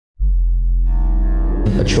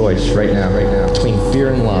a choice right now, between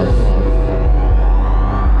fear and love.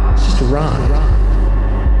 It's just a rock.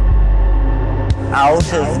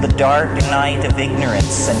 Out of the dark night of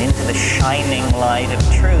ignorance and into the shining light of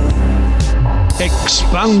truth.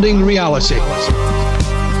 Expanding reality.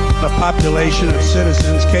 A population of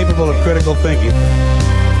citizens capable of critical thinking.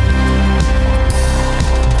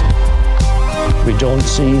 We don't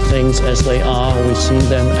see things as they are, we see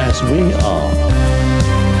them as we are.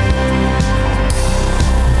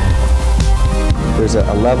 There's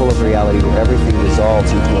a level of reality where everything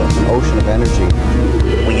dissolves into an ocean of energy.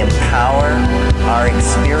 We empower our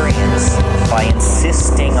experience by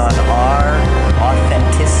insisting on our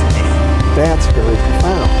authenticity. That's very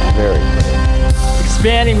profound. Very.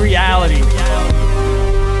 Expanding reality.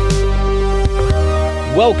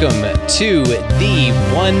 Welcome to the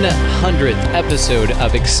 100th episode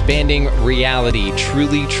of Expanding Reality.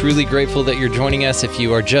 Truly grateful that you're joining us. If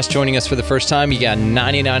you are just joining us for the first time, you got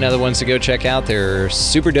 99 other ones to go check out. They're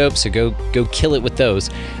super dope, so go kill it with those.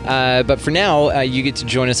 But for now, you get to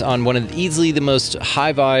join us on one of easily the most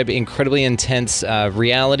high vibe, incredibly intense,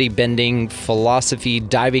 reality bending, philosophy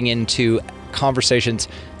diving into conversations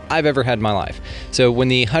I've ever had in my life. So when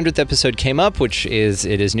the 100th episode came up, it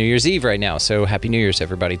is New Year's Eve right now, so Happy New Year's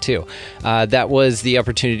everybody too. That was the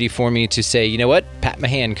opportunity for me to say, you know what, Pat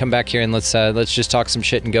Mahan, come back here and let's just talk some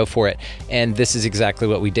shit and go for it. And this is exactly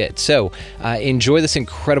what we did. So enjoy this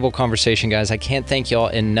incredible conversation, guys. I can't thank y'all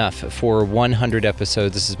enough for 100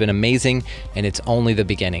 episodes. This has been amazing, and it's only the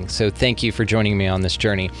beginning. So thank you for joining me on this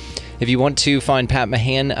journey. If you want to find Pat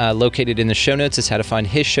Mahan, located in the show notes is how to find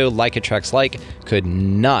his show, Like Attracts Like. Could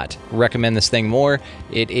not recommend this thing more.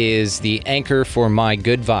 It is the anchor for my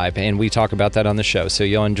good vibe, and we talk about that on the show, so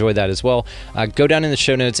you'll enjoy that as well. Go down in the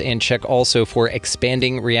show notes and check also for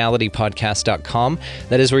expandingrealitypodcast.com.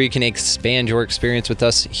 That is where you can expand your experience with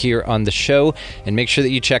us here on the show, and make sure that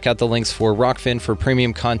you check out the links for Rockfin for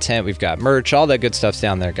premium content. We've got merch, all that good stuff's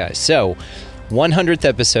down there, guys. So 100th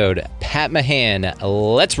episode, Pat Mahan,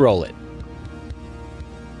 let's roll it.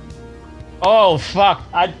 Oh, fuck.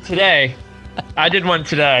 I did one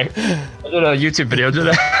today. I did a YouTube video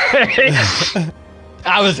today.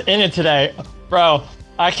 I was in it today. Bro,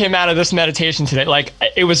 I came out of this meditation today. Like,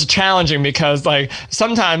 it was challenging because, like,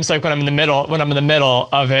 sometimes, like, when I'm in the middle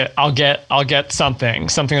of it, I'll get something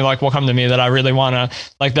like will come to me that I really want to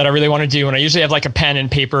do. And I usually have like a pen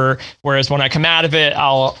and paper. Whereas when I come out of it,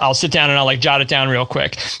 I'll sit down and I'll like jot it down real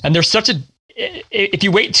quick. And if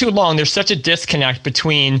you wait too long, there's such a disconnect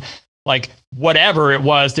between like whatever it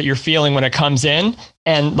was that you're feeling when it comes in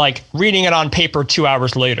and like reading it on paper 2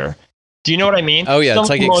 hours later. Do you know what I mean? Oh yeah, it's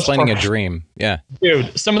like explaining a dream. Yeah.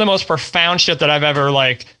 Dude, some of the most profound shit that I've ever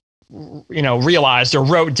realized or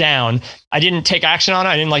wrote down, I didn't take action on it.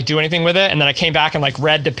 I didn't like do anything with it. And then I came back and like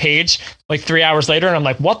read the page like 3 hours later and I'm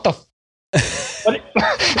like, what the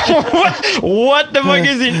what the fuck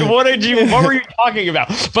is it? What were you talking about?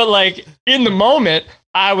 But like in the moment,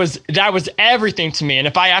 that was everything to me. And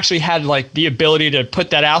if I actually had like the ability to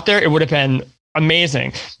put that out there, it would have been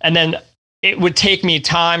amazing. And then it would take me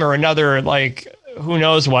time or another, like, who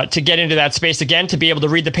knows what, to get into that space again, to be able to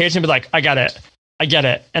read the page and be like, I get it,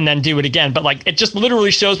 and then do it again. But like, it just literally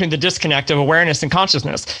shows me the disconnect of awareness and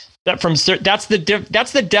consciousness. That's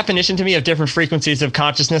the definition to me of different frequencies of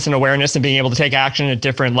consciousness and awareness and being able to take action at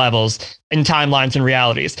different levels in timelines and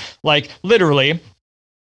realities. Like literally,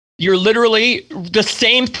 the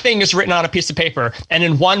same thing is written on a piece of paper. And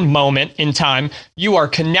in one moment in time, you are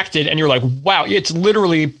connected and you're like, wow, it's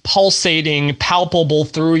literally pulsating, palpable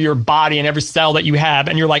through your body and every cell that you have.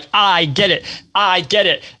 And you're like, I get it.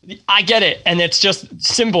 And it's just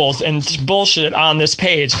symbols and bullshit on this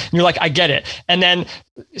page. And you're like, I get it. And then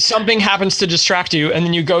something happens to distract you. And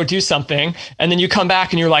then you go do something. And then you come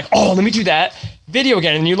back and you're like, oh, let me do that video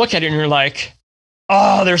again. And you look at it and you're like,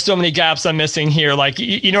 oh, there's so many gaps I'm missing here. Like,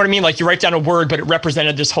 you know what I mean? Like you write down a word, but it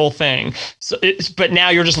represented this whole thing. So but now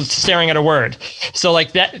you're just staring at a word. So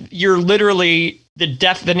like that, you're literally the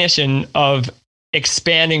definition of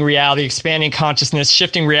expanding reality, expanding consciousness,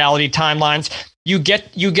 shifting reality timelines. You get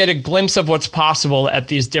a glimpse of what's possible at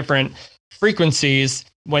these different frequencies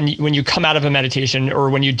when you come out of a meditation or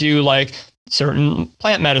when you do like certain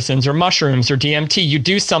plant medicines or mushrooms or DMT. You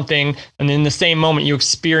do something and in the same moment you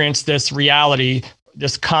experience this reality,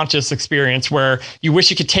 this conscious experience where you wish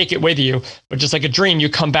you could take it with you, but just like a dream, you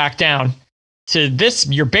come back down to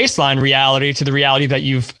your baseline reality, to the reality that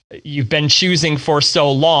you've been choosing for so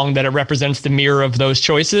long that it represents the mirror of those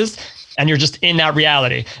choices. And you're just in that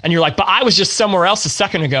reality. And you're like, but I was just somewhere else a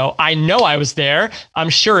second ago. I know I was there. I'm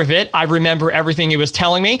sure of it. I remember everything he was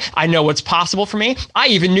telling me. I know what's possible for me. I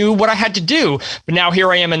even knew what I had to do. But now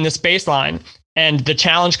here I am in this baseline. And the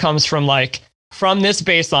challenge comes from like, from this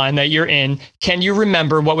baseline that you're in, can you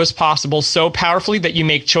remember what was possible so powerfully that you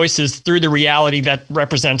make choices through the reality that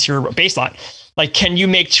represents your baseline? Like, can you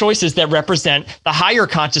make choices that represent the higher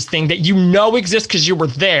conscious thing that you know exists because you were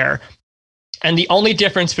there? And the only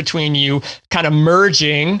difference between you kind of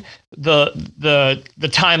merging the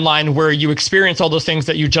timeline where you experience all those things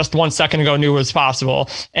that you just 1 second ago knew was possible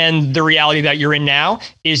and the reality that you're in now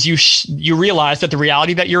is you realize that the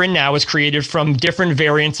reality that you're in now is created from different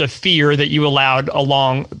variants of fear that you allowed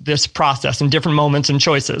along this process in different moments and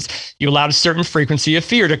choices. You allowed a certain frequency of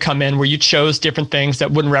fear to come in where you chose different things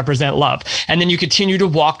that wouldn't represent love. And then you continue to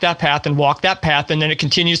walk that path, and then it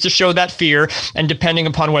continues to show that fear. And depending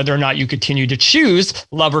upon whether or not you continue to choose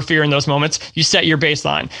love or fear in those moments, you set your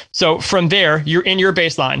baseline. So from there, you're in your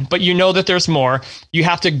baseline, but you know that there's more. You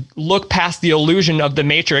have to look past the illusion of the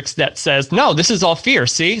matrix that says, no, this is all fear.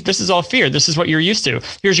 See, this is all fear. This is what you're used to.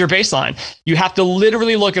 Here's your baseline. You have to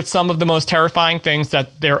literally look at some of the most terrifying things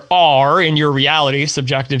that there are in your reality,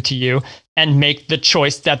 subjective to you, and make the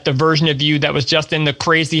choice that the version of you that was just in the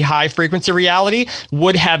crazy high frequency reality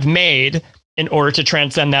would have made in order to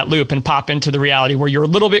transcend that loop and pop into the reality where you're a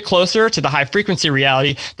little bit closer to the high frequency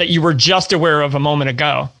reality that you were just aware of a moment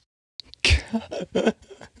ago.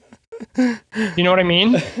 You know what I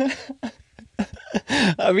mean?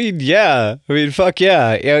 I mean, yeah. I mean, fuck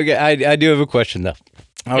yeah. Yeah, okay. I do have a question though.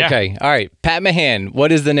 Okay. Yeah. All right. Pat Mahan,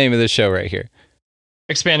 what is the name of the show right here?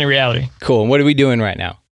 Expanding reality. Cool. And what are we doing right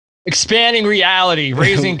now? Expanding reality,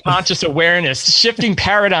 raising conscious awareness, shifting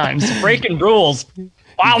paradigms, breaking rules,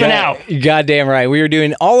 wilding out. Goddamn right. We are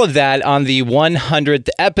doing all of that on the 100th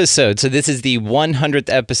episode. So this is the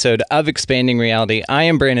 100th episode of Expanding Reality. I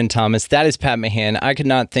am Brandon Thomas. That is Pat Mahan. I could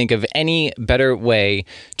not think of any better way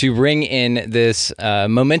to ring in this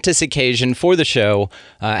momentous occasion for the show.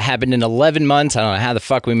 Happened in 11 months. I don't know how the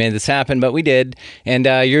fuck we made this happen, but we did. And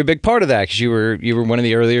you're a big part of that because you were one of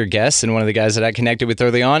the earlier guests and one of the guys that I connected with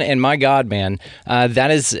early on. And my God, man,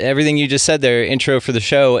 that is everything you just said there, intro for the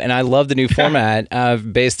show. And I love the new format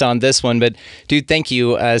based on this one. But dude, thank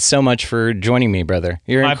you so much for joining me, brother.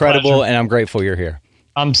 You're My incredible, pleasure. and I'm grateful you're here.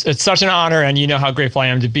 It's such an honor, and you know how grateful I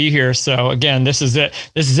am to be here. So again, this is it.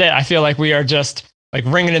 I feel like we are just like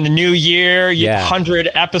ringing in the new year, 100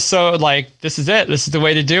 episode. Like this is it. This is the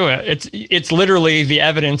way to do it. It's literally the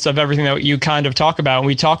evidence of everything that you kind of talk about. And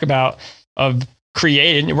we talk about of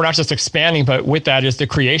creating. We're not just expanding, but with that is the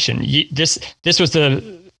creation. This was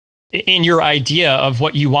in your idea of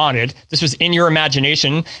what you wanted. This was in your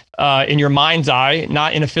imagination, in your mind's eye,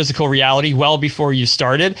 not in a physical reality, well before you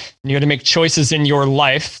started. And you had to make choices in your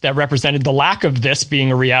life that represented the lack of this being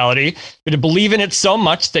a reality. You had to believe in it so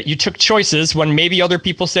much that you took choices when maybe other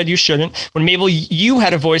people said you shouldn't, when maybe you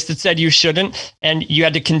had a voice that said you shouldn't, and you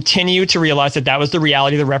had to continue to realize that that was the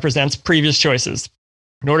reality that represents previous choices.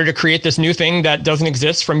 In order to create this new thing that doesn't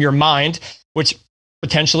exist from your mind, which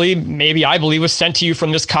potentially, maybe I believe was sent to you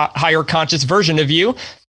from this higher conscious version of you.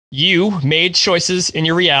 You made choices in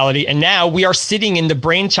your reality, and now we are sitting in the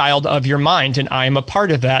brainchild of your mind, and I am a part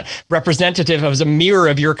of that, representative as a mirror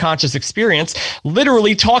of your conscious experience,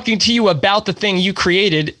 literally talking to you about the thing you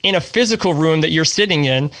created in a physical room that you're sitting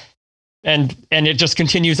in. And it just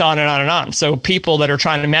continues on and on and on. So people that are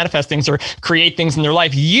trying to manifest things or create things in their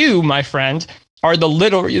life, you, my friend, are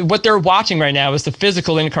what they're watching right now is the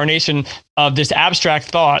physical incarnation of this abstract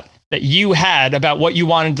thought that you had about what you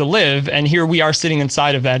wanted to live. And here we are sitting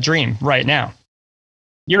inside of that dream right now.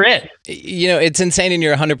 You're it. You know, it's insane, and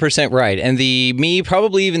you're 100% right. And the me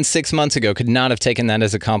probably even 6 months ago could not have taken that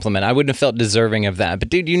as a compliment. I wouldn't have felt deserving of that. But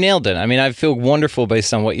dude, you nailed it. I mean, I feel wonderful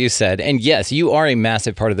based on what you said. And yes, you are a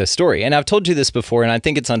massive part of this story. And I've told you this before, and I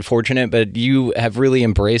think it's unfortunate, but you have really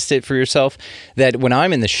embraced it for yourself, that when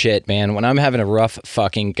I'm in the shit, man, when I'm having a rough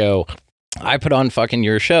fucking go, I put on fucking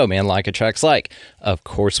your show, man, Like Attracts Like, of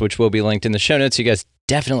course, which will be linked in the show notes. You guys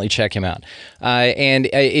definitely check him out. And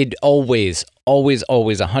it always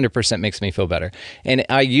 100% makes me feel better. And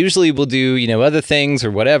I usually will do, other things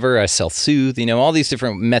or whatever. I self-soothe, all these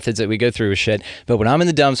different methods that we go through with shit. But when I'm in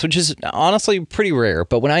the dumps, which is honestly pretty rare,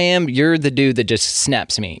 but when I am, you're the dude that just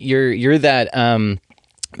snaps me. You're that,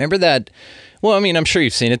 remember that? Well, I mean, I'm sure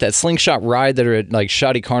you've seen it, that slingshot ride that are at like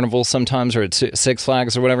shoddy carnivals sometimes, or at Six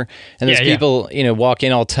Flags or whatever. And those people, walk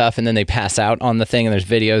in all tough and then they pass out on the thing, and there's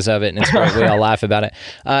videos of it, and it's great. We all laugh about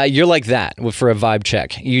it. You're like that for a vibe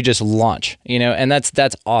check. You just launch, and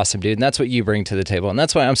that's awesome, dude. And that's what you bring to the table. And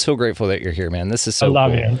that's why I'm so grateful that you're here, man. This is so cool. I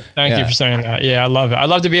love you. Thank you for saying that. Yeah, I love it. I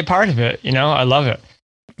love to be a part of it. I love it.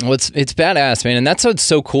 Well, it's badass, man, and that's what's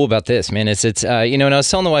so cool about this, man. It's you know, and I was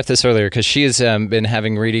telling the wife this earlier because she has been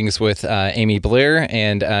having readings with Amy Blair,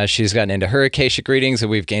 and she's gotten into her Akashic readings, and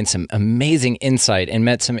we've gained some amazing insight and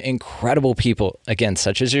met some incredible people, again,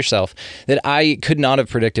 such as yourself, that I could not have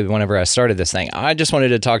predicted whenever I started this thing. I just wanted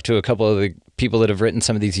to talk to a couple of the people that have written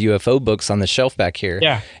some of these UFO books on the shelf back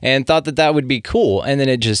here, and thought that would be cool. And then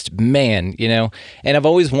it just, man, you know, and I've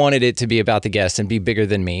always wanted it to be about the guest and be bigger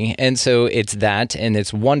than me. And so it's that, and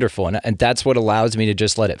it's wonderful. And that's what allows me to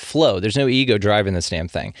just let it flow. There's no ego driving this damn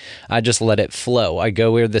thing. I just let it flow. I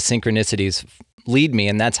go where the synchronicities lead me,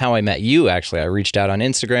 and that's how I met you. Actually, I reached out on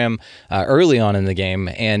Instagram early on in the game,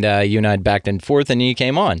 and you and I had backed and forth, and you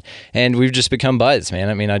came on, and we've just become buds, man.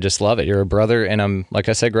 I mean, I just love it. You're a brother, and I'm, like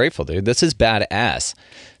I said, grateful, dude. This is badass.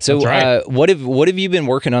 So right. What have you been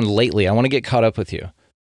working on lately? I want to get caught up with you.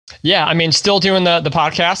 Yeah, I mean, still doing the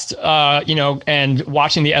podcast, you know, and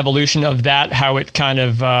watching the evolution of that, how it kind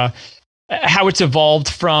of how it's evolved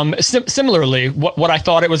from similarly what I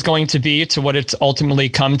thought it was going to be to what it's ultimately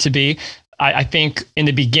come to be. I think in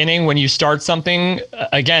the beginning, when you start something,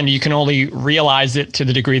 again, you can only realize it to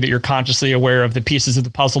the degree that you're consciously aware of the pieces of the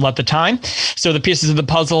puzzle at the time. So the pieces of the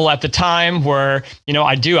puzzle at the time were, you know,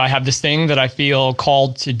 I have this thing that I feel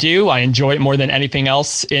called to do. I enjoy it more than anything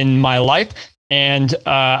else in my life. And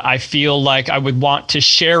I feel like I would want to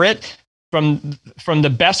share it from the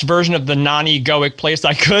best version of the non-egoic place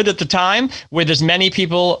I could at the time, with as many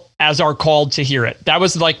people as are called to hear it. That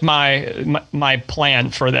was like my plan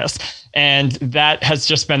for this. And that has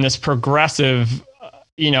just been this progressive,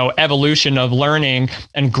 you know, evolution of learning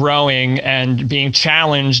and growing and being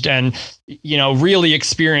challenged and, you know, really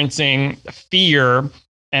experiencing fear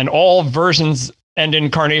and all versions and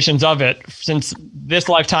incarnations of it since this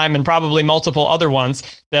lifetime, and probably multiple other ones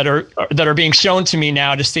that are being shown to me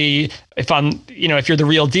now to see if I'm, you know, if you're the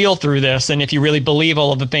real deal through this, and if you really believe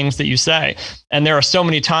all of the things that you say. And there are so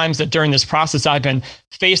many times that during this process, I've been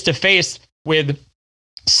face to face with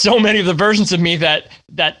so many of the versions of me that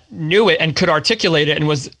knew it and could articulate it and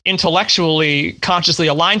was intellectually, consciously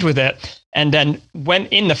aligned with it. And then when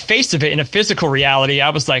in the face of it, in a physical reality,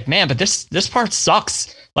 I was like, man, but this part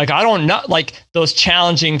sucks. Like, I don't know, like those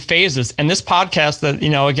challenging phases. And this podcast that, you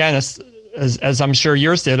know, again, as I'm sure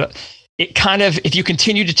yours did, it kind of, if you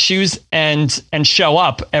continue to choose and show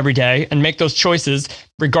up every day and make those choices,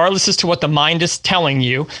 regardless as to what the mind is telling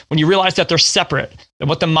you, when you realize that they're separate, that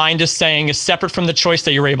what the mind is saying is separate from the choice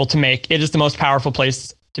that you're able to make, it is the most powerful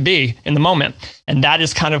place to be in the moment. And that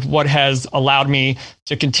is kind of what has allowed me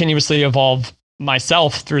to continuously evolve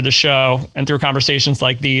myself through the show and through conversations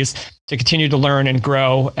like these, to continue to learn and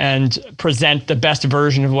grow and present the best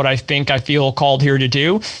version of what I think I feel called here to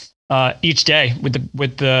do each day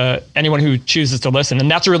with the anyone who chooses to listen. And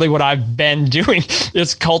that's really what I've been doing,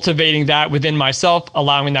 is cultivating that within myself,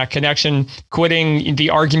 allowing that connection, quitting the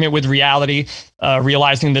argument with reality,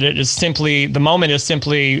 realizing that it is simply, the moment is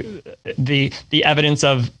simply the evidence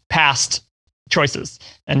of past choices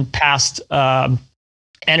and past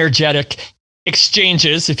energetic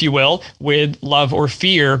exchanges, if you will, with love or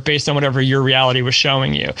fear based on whatever your reality was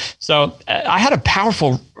showing you. So I had a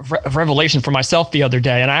powerful revelation for myself the other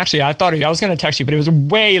day. And I thought I was going to text you, but it was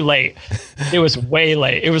way late. It was way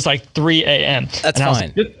late. It was like 3 a.m. That's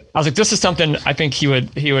fine. I was like, this is something I think he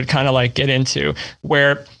would kind of like get into,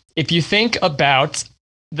 where if you think about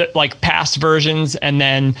the like past versions and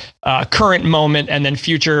then current moment and then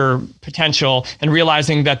future potential, and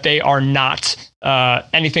realizing that they are not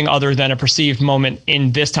anything other than a perceived moment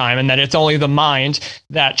in this time, and that it's only the mind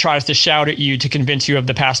that tries to shout at you to convince you of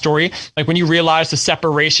the past story. Like when you realize the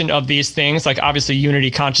separation of these things, like obviously unity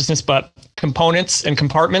consciousness, but components and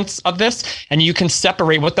compartments of this, and you can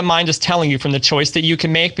separate what the mind is telling you from the choice that you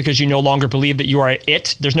can make, because you no longer believe that you are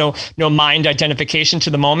it. There's no mind identification to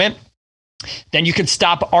the moment. Then you can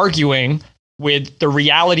stop arguing with the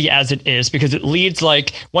reality as it is, because it leads,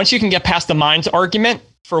 like, once you can get past the mind's argument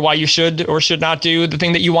for why you should or should not do the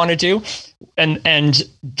thing that you want to do, and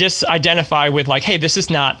disidentify with like, hey, this is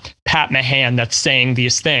not Pat Mahan that's saying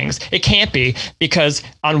these things. It can't be, because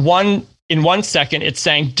in 1 second it's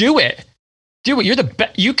saying, do it. You're the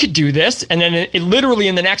best. You could do this. And then it literally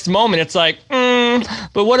in the next moment, it's like,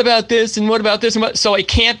 but what about this? And what about this? So it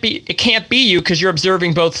can't be you, because you're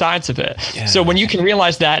observing both sides of it. Yeah. So when you can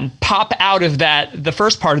realize that and pop out of that, the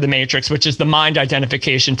first part of the matrix, which is the mind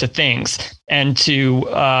identification to things and to,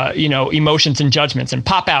 emotions and judgments, and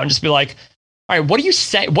pop out and just be like, all right, what do you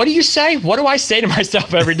say? What do you say? What do I say to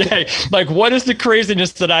myself every day? Like, what is the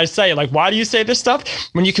craziness that I say? Like, why do you say this stuff?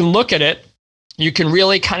 When you can look at it, You can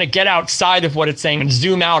really kind of get outside of what it's saying and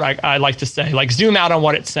zoom out. I like to say, like, zoom out on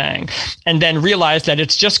what it's saying, and then realize that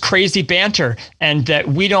it's just crazy banter, and that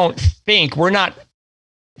we're not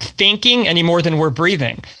thinking any more than we're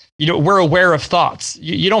breathing. We're aware of thoughts.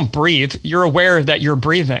 You don't breathe. You're aware that you're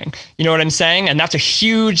breathing. You know what I'm saying? And that's a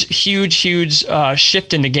huge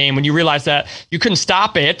shift in the game when you realize that you couldn't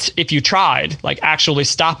stop it if you tried, like actually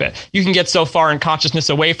stop it. You can get so far in consciousness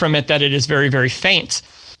away from it that it is very, very faint.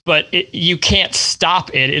 But you can't stop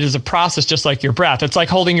it. It is a process just like your breath. It's like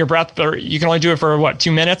holding your breath, or you can only do it for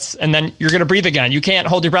 2 minutes, and then you're going to breathe again. You can't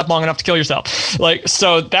hold your breath long enough to kill yourself.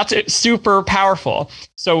 So that's super powerful.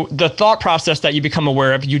 So the thought process that you become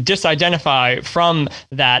aware of, you disidentify from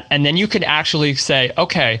that, and then you can actually say,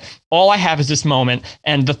 okay, all I have is this moment,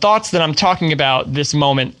 and the thoughts that I'm talking about this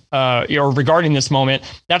moment, or regarding this moment,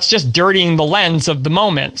 that's just dirtying the lens of the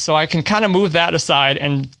moment. So I can kind of move that aside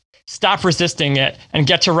and stop resisting it and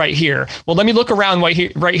get to right here. Well, let me look around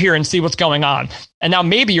right here and see what's going on. And now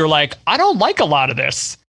maybe you're like, I don't like a lot of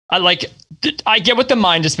this. I get what the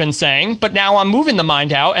mind has been saying, but now I'm moving the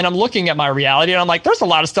mind out and I'm looking at my reality and I'm like, there's a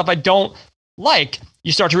lot of stuff I don't like.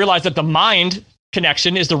 You start to realize that the mind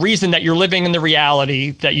connection is the reason that you're living in the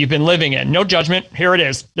reality that you've been living in. No judgment. Here it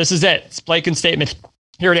is. This is it. It's Blaken's statement.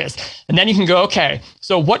 Here it is. And then you can go, okay,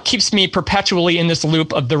 so what keeps me perpetually in this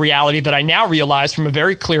loop of the reality that I now realize from a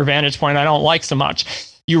very clear vantage point I don't like so much?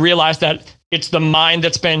 You realize that it's the mind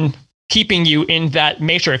that's been keeping you in that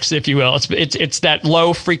matrix, if you will. It's that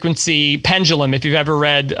low frequency pendulum. If you've ever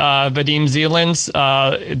read Vadim Zeland's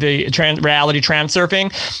the reality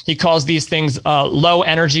transurfing, he calls these things low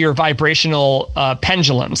energy or vibrational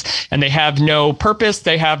pendulums, and they have no purpose.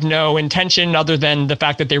 They have no intention other than the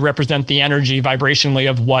fact that they represent the energy vibrationally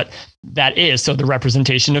of what that is. So the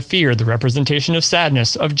representation of fear, the representation of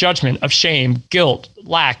sadness, of judgment, of shame, guilt,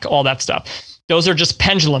 lack, all that stuff. Those are just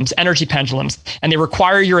pendulums, energy pendulums, and they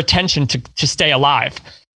require your attention to stay alive.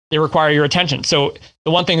 They require your attention. So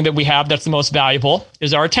the one thing that we have that's the most valuable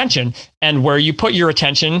is our attention. And where you put your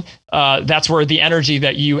attention, that's where the energy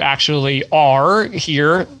that you actually are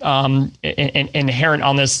here, inherent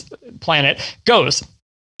on this planet, goes.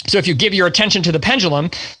 So if you give your attention to the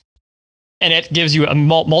pendulum, and it gives you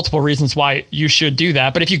multiple reasons why you should do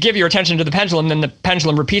that. But if you give your attention to the pendulum, then the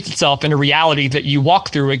pendulum repeats itself in a reality that you walk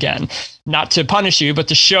through again, not to punish you, but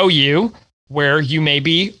to show you where you may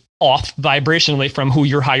be off vibrationally from who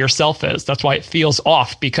your higher self is. That's why it feels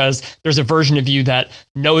off, because there's a version of you that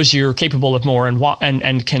knows you're capable of more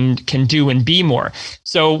and can do and be more.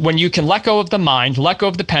 So when you can let go of the mind, let go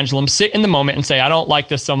of the pendulum, sit in the moment and say, I don't like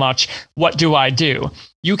this so much. What do I do?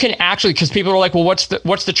 You can actually, because people are like, well, what's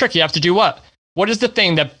the trick? You have to do what? What is the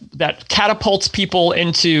thing that catapults people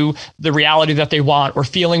into the reality that they want or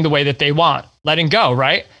feeling the way that they want? Letting go,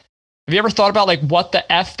 right? Have you ever thought about like what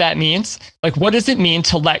the F that means? Like, what does it mean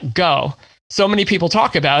to let go? So many people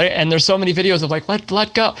talk about it, and there's so many videos of like,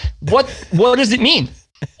 let go. What does it mean?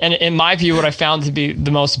 And in my view, what I found to be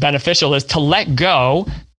the most beneficial is to let go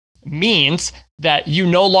means that you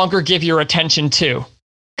no longer give your attention to.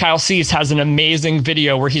 Kyle Cease has an amazing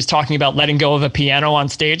video where he's talking about letting go of a piano on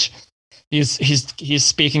stage. He's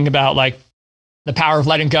speaking about like the power of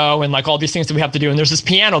letting go and like all these things that we have to do. And there's this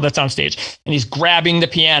piano that's on stage, and he's grabbing the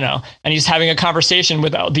piano and he's having a conversation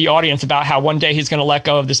with the audience about how one day he's going to let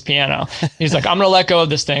go of this piano. He's like, I'm going to let go of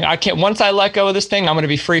this thing. Once I let go of this thing, I'm going to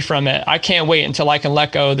be free from it. I can't wait until I can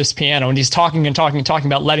let go of this piano. And he's talking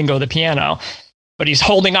about letting go of the piano, but he's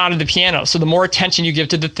holding on to the piano. So the more attention you give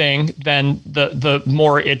to the thing, then the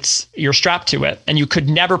more you're strapped to it. And you could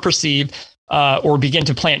never perceive or begin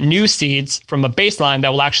to plant new seeds from a baseline that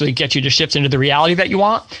will actually get you to shift into the reality that you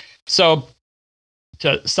want. So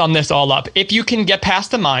to sum this all up, if you can get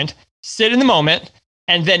past the mind, sit in the moment,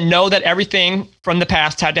 and then know that everything from the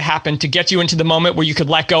past had to happen to get you into the moment where you could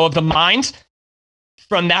let go of the mind,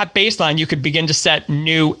 from that baseline, you could begin to set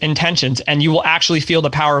new intentions, and you will actually feel the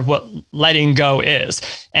power of what letting go is.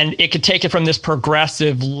 And it could take it from this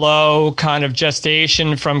progressive, low kind of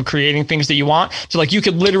gestation from creating things that you want to like, you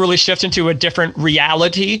could literally shift into a different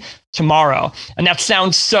reality tomorrow. And that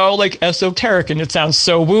sounds so like esoteric and it sounds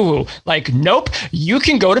so woo-woo. Like, nope, you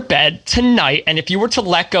can go to bed tonight. And if you were to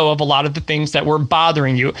let go of a lot of the things that were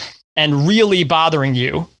bothering you and really bothering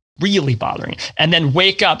you, and then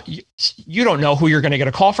wake up, you don't know who you're going to get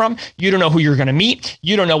a call from. You don't know who you're going to meet.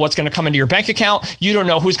 You don't know what's going to come into your bank account. You don't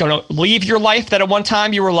know who's going to leave your life that at one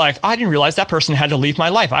time you were like, I didn't realize that person had to leave my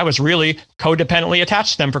life. I was really codependently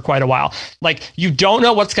attached to them for quite a while. Like, you don't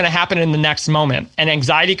know what's going to happen in the next moment. And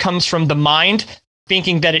anxiety comes from the mind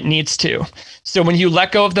thinking that it needs to. So when you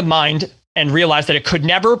let go of the mind and realize that it could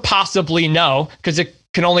never possibly know, because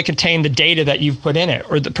can only contain the data that you've put in it,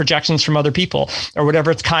 or the projections from other people, or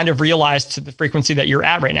whatever. It's kind of realized to the frequency that you're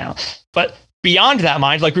at right now. But beyond that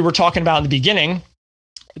mind, like we were talking about in the beginning,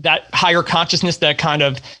 that higher consciousness, that kind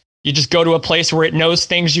of, you just go to a place where it knows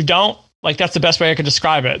things you don't. Like, that's the best way I could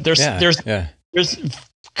describe it. There's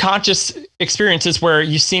conscious experiences where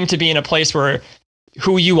you seem to be in a place where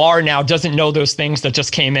who you are now doesn't know those things that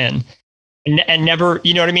just came in, and never,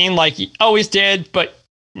 you know what I mean? Like, you always did, but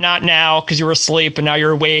not now because you were asleep, and now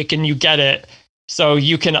you're awake and you get it. So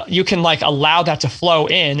you can like allow that to flow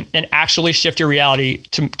in and actually shift your reality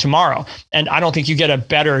to tomorrow. And I don't think you get a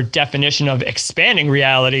better definition of expanding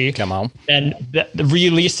reality than the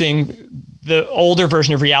releasing the older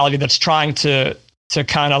version of reality that's trying to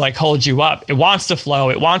kind of like hold you up. It wants to flow,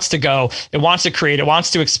 it wants to go, it wants to create, it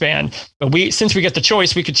wants to expand. But since we get the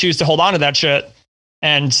choice, we could choose to hold on to that shit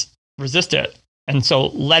and resist it. And so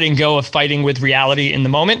letting go of fighting with reality in the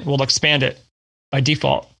moment will expand it by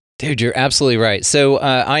default. Dude, you're absolutely right. So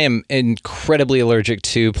I am incredibly allergic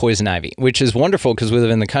to poison ivy, which is wonderful because we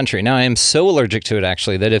live in the country. Now, I am so allergic to it,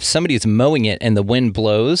 actually, that if somebody's mowing it and the wind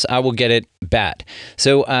blows, I will get it bad.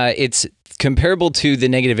 So it's comparable to the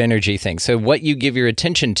negative energy thing. So what you give your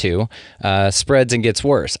attention to spreads and gets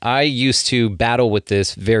worse. I used to battle with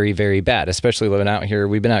this very, very bad, especially living out here.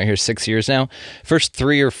 We've been out here 6 years now. First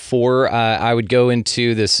 3 or 4, I would go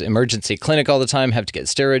into this emergency clinic all the time, have to get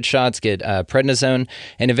steroid shots, get prednisone,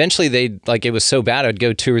 and eventually it was so bad, I'd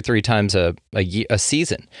go 2 or 3 times a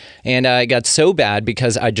season. And it got so bad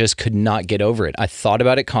because I just could not get over it. I thought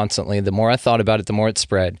about it constantly. The more I thought about it, the more it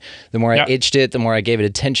spread. The more I itched it, the more I gave it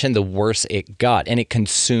attention, the worse it got, and it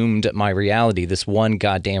consumed my reality, this one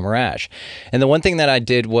goddamn rash. And the one thing that I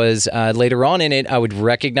did was later on in it, I would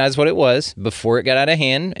recognize what it was before it got out of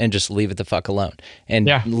hand and just leave it the fuck alone, and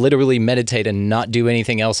literally meditate and not do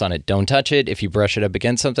anything else on it. Don't touch it. If you brush it up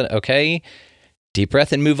against something, okay, deep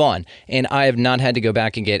breath and move on. And I have not had to go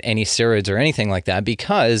back and get any steroids or anything like that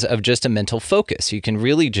because of just a mental focus. You can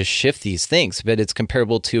really just shift these things, but it's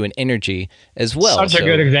comparable to an energy as well. Such a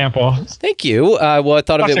good example. Thank you. Well, I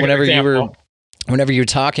thought of it whenever you were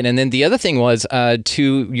talking. And then the other thing was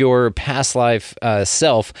to your past life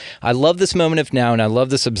self. I love this moment of now, and I love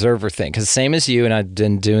this observer thing, because same as you, and I've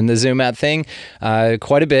been doing the Zoom out thing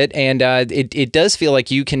quite a bit, and it does feel like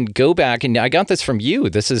you can go back, and I got this from you.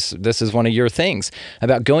 This is one of your things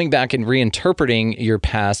about going back and reinterpreting your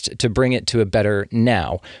past to bring it to a better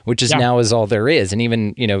now, which is now is all there is. And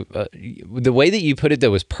even the way that you put it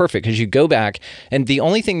though was perfect, because you go back, and the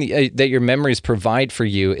only thing that your memories provide for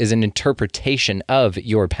you is an interpretation of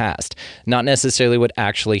your past, not necessarily what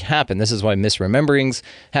actually happened. This is why misrememberings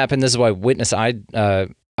happen. This is why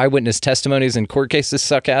eyewitness testimonies in court cases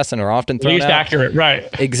suck ass and are often thrown least out. Accurate, right?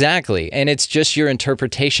 Exactly. And it's just your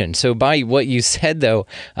interpretation. So by what you said though,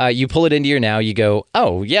 you pull it into your now, you go,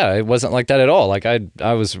 oh yeah, it wasn't like that at all. Like I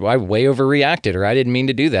way overreacted, or I didn't mean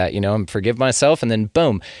to do that, and forgive myself. And then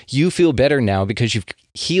boom, you feel better now because you've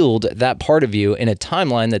healed that part of you in a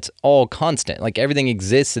timeline that's all constant. Like everything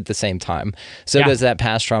exists at the same time. So does that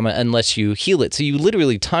past trauma unless you heal it. So you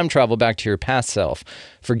literally time travel back to your past self,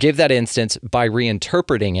 forgive that instance by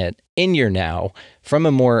reinterpreting it in your now from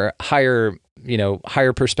a more higher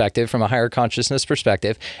perspective, from a higher consciousness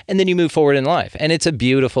perspective, and then you move forward in life. And it's a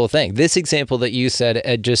beautiful thing. This example that you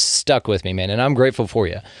said just stuck with me, man, and I'm grateful for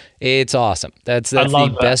you. It's awesome. That's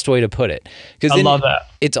the best way to put it. Because I love that.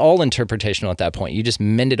 It's all interpretational at that point. You just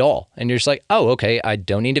mend it all, and you're just like, oh, okay, I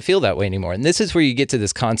don't need to feel that way anymore. And this is where you get to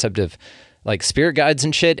this concept of like spirit guides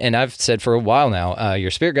and shit. And I've said for a while now,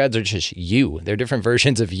 your spirit guides are just you. They're different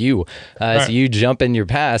versions of you. So you jump in your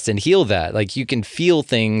past and heal that. Like you can feel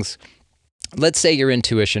things. Let's say your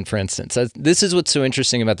intuition, for instance. This is what's so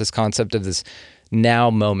interesting about this concept of this now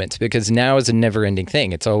moment, because now is a never-ending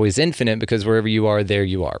thing. It's always infinite, because wherever you are, there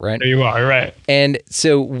you are, right? There you are, right. And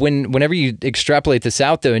so whenever you extrapolate this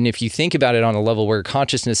out, though, and if you think about it on a level where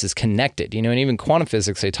consciousness is connected, and even quantum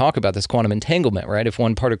physics, they talk about this quantum entanglement, right? If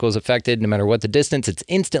one particle is affected, no matter what the distance, it's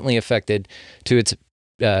instantly affected to its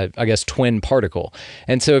twin particle.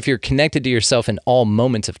 And so if you're connected to yourself in all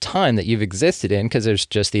moments of time that you've existed in, because there's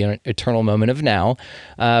just the eternal moment of now,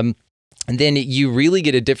 and then you really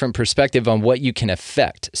get a different perspective on what you can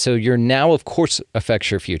affect. So your now, of course,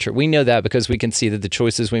 affects your future. We know that because we can see that the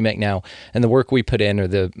choices we make now and the work we put in, or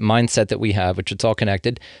the mindset that we have, which it's all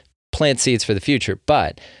connected, plant seeds for the future.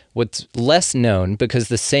 But what's less known, because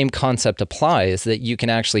the same concept applies, that you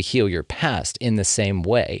can actually heal your past in the same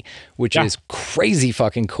way, which is crazy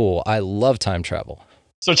fucking cool. I love time travel.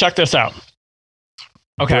 So check this out.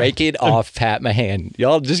 Okay. Break it off, Pat Mahan.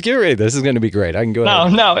 Y'all just get ready. This is going to be great. I can go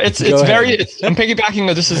ahead. No, I'm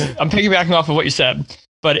piggybacking off of what you said.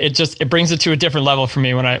 but it brings it to a different level for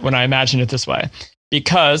me when I imagine it this way.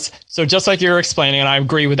 Because, so just like you're explaining, and I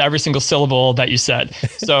agree with every single syllable that you said.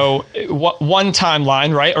 So one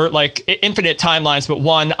timeline, right? Or like infinite timelines, but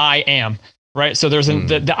one I am, right? So there's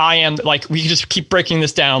the I am, like we just keep breaking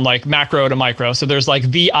this down like macro to micro. So there's like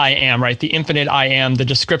the I am, right? The infinite I am, the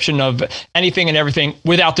description of anything and everything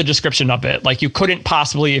without the description of it. Like you couldn't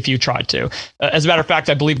possibly if you tried to. As a matter of fact,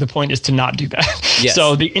 I believe the point is to not do that. Yes.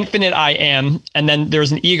 So the infinite I am, and then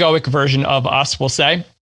there's an egoic version of us, we'll say.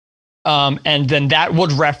 And then that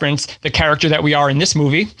would reference the character that we are in this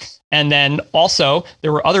movie. And then also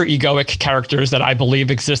there were other egoic characters that I believe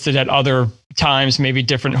existed at other times, maybe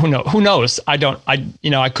different. Who knows? I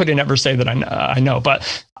couldn't ever say that I know,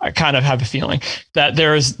 but I kind of have a feeling that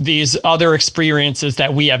there's these other experiences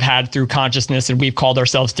that we have had through consciousness, and we've called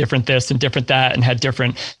ourselves different this and different that, and had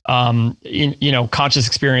different, conscious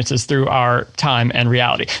experiences through our time and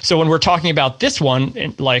reality. So when we're talking about this one,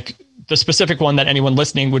 like the specific one that anyone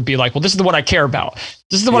listening would be like, well, this is the one I care about.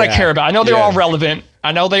 This is the one I care about. I know they're all relevant.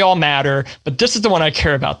 I know they all matter, but this is the one I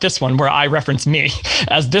care about. This one where I reference me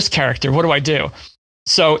as this character. What do I do?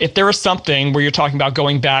 So if there is something where you're talking about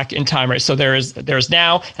going back in time, right? So there's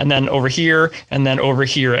now, and then over here, and then over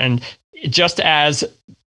here. And just as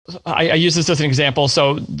I use this as an example.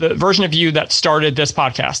 So the version of you that started this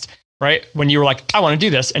podcast, right? When you were like, I want to do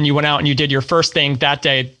this. And you went out and you did your first thing that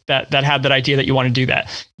day that had that idea that you want to do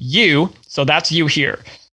that. So that's you here.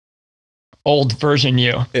 Old version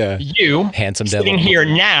you. Yeah. You, handsome sitting devil here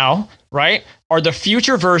now, right? Are the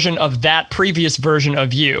future version of that previous version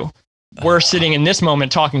of you. We're sitting in this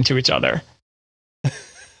moment talking to each other.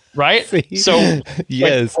 Right? So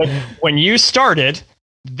yes. When you started,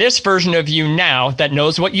 this version of you now that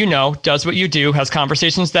knows what you know, does what you do, has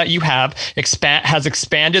conversations that you have, has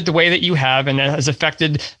expanded the way that you have, and has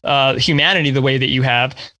affected humanity the way that you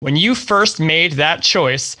have. When you first made that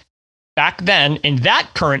choice back then, in that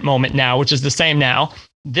current moment now, which is the same now,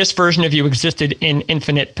 this version of you existed in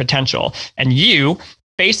infinite potential. And you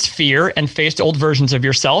faced fear and faced old versions of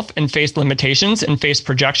yourself and faced limitations and faced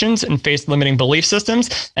projections and faced limiting belief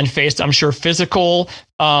systems and faced, I'm sure, physical,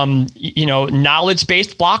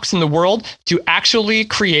 knowledge-based blocks in the world to actually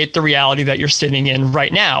create the reality that you're sitting in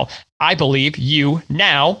right now. I believe you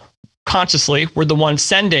now consciously were the one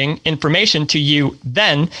sending information to you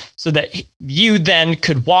then so that you then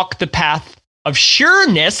could walk the path of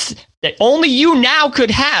sureness that only you now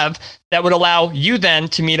could have that would allow you then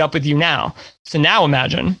to meet up with you now. So now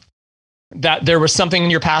imagine that there was something in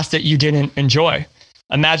your past that you didn't enjoy.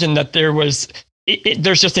 Imagine that there's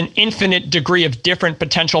just an infinite degree of different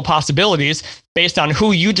potential possibilities based on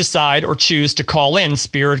who you decide or choose to call in,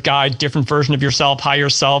 spirit guide, different version of yourself, higher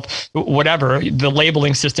self, whatever the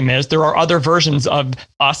labeling system is. There are other versions of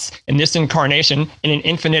us in this incarnation in an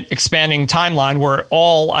infinite expanding timeline where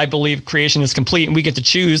all, I believe, creation is complete and we get to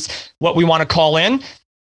choose what we want to call in.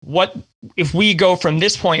 What if we go from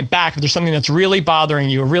this point back, if there's something that's really bothering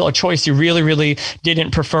you, a choice you really, really didn't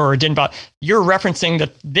prefer or didn't bother, you're referencing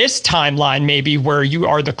that this timeline maybe where you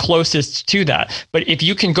are the closest to that. But if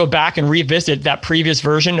you can go back and revisit that previous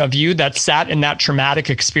version of you that sat in that traumatic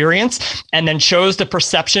experience and then chose the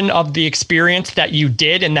perception of the experience that you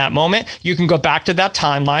did in that moment, you can go back to that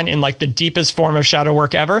timeline in like the deepest form of shadow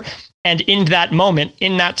work ever. And in that moment,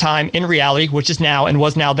 in that time, in reality, which is now and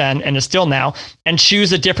was now then and is still now, and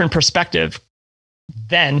choose a different perspective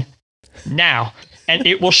then, now. And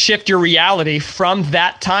it will shift your reality from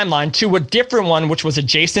that timeline to a different one, which was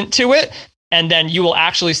adjacent to it. And then you will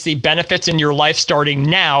actually see benefits in your life starting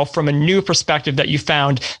now from a new perspective that you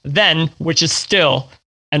found then, which is still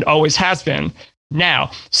and always has been now.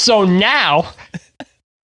 So now,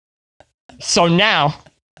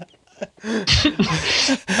 I'm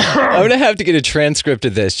gonna have to get a transcript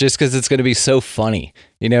of this just because it's gonna be so funny,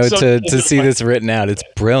 to see this written out. It's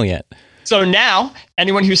brilliant. So now,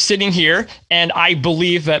 anyone who's sitting here, and I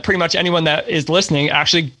believe that pretty much anyone that is listening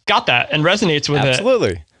actually got that and resonates with it.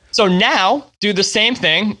 Absolutely. So now, do the same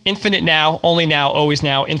thing. Infinite now, only now, always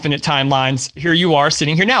now, infinite timelines. Here you are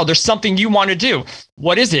sitting here now. There's something you want to do.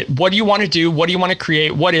 What is it? What do you want to do? What do you want to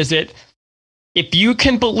create? What is it? If you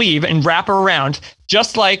can believe and wrap around,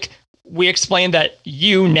 just like we explained that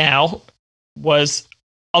you now was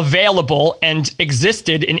available and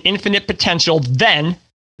existed in infinite potential then,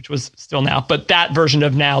 which was still now, but that version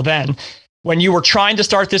of now then, when you were trying to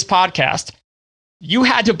start this podcast, you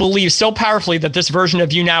had to believe so powerfully that this version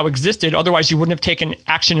of you now existed. Otherwise, you wouldn't have taken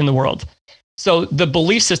action in the world. So the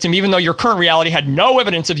belief system, even though your current reality had no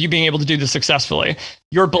evidence of you being able to do this successfully,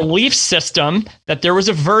 your belief system that there was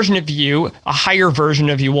a version of you, a higher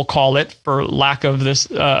version of you, we'll call it, for lack of this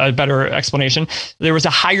a better explanation, there was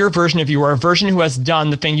a higher version of you, or a version who has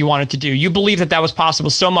done the thing you wanted to do. You believe that that was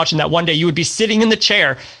possible so much, and that one day you would be sitting in the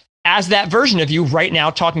chair as that version of you right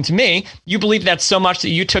now talking to me. You believe that so much that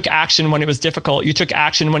you took action when it was difficult. You took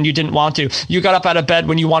action when you didn't want to. You got up out of bed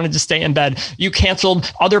when you wanted to stay in bed. You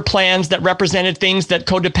canceled other plans that represented things that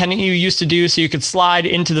codependent you used to do so you could slide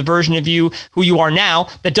into the version of you who you are now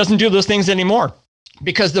that doesn't do those things anymore,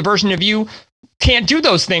 because the version of you can't do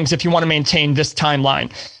those things if you want to maintain this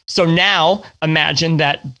timeline. So now imagine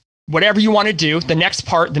that whatever you want to do, the next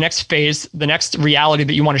part, the next phase, the next reality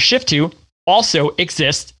that you want to shift to also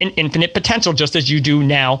exists in infinite potential, just as you do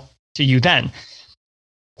now to you then.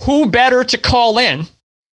 Who better to call in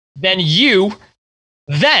than you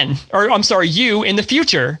then, or I'm sorry, you in the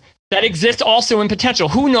future that exists also in potential?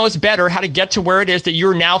 Who knows better how to get to where it is that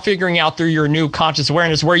you're now figuring out through your new conscious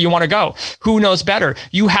awareness where you want to go? Who knows better?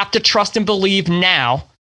 You have to trust and believe now,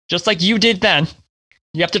 just like you did then.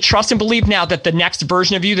 You have to trust and believe now that the next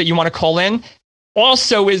version of you that you want to call in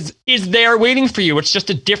also is there waiting for you. It's just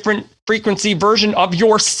a different frequency version of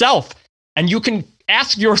yourself. And you can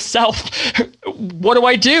ask yourself, what do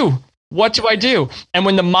I do? What do I do? And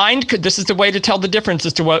when the mind could, this is the way to tell the difference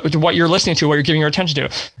as to what you're listening to, what you're giving your attention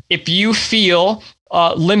to. If you feel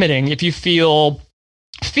limiting, if you feel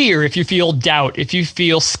fear, if you feel doubt, if you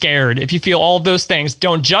feel scared, if you feel all of those things,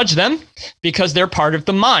 don't judge them, because they're part of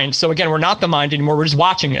the mind. So again, we're not the mind anymore. We're just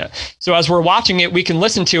watching it. So as we're watching it, we can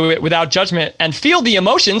listen to it without judgment and feel the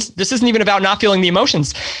emotions. This isn't even about not feeling the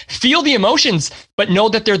emotions. Feel the emotions, but know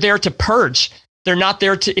that they're there to purge. They're not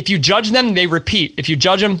there to, if you judge them, they repeat. If you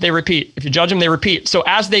judge them, they repeat. If you judge them, they repeat. So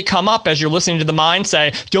as they come up, as you're listening to the mind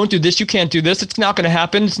say, don't do this, you can't do this, it's not going to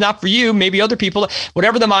happen, it's not for you, maybe other people,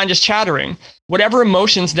 whatever the mind is chattering, whatever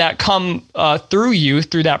emotions that come through you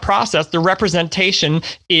through that process, the representation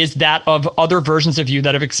is that of other versions of you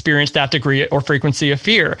that have experienced that degree or frequency of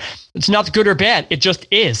fear. It's not good or bad, it just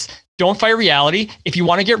is. Don't fight reality. If you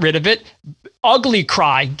want to get rid of it, ugly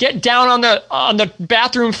cry, get down on the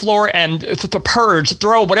bathroom floor and purge,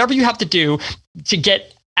 throw whatever you have to do to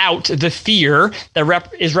get out the fear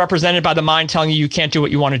that is represented by the mind telling you can't do what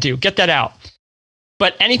you want to do. Get that out.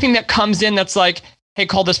 But anything that comes in that's like, hey,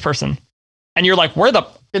 call this person. And you're like, where the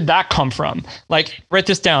did that come from? Like, write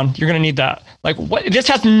this down. You're going to need that. Like, what? This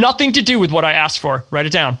has nothing to do with what I asked for. Write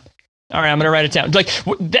it down. All right, I'm going to write it down. Like,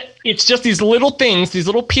 it's just these little things, these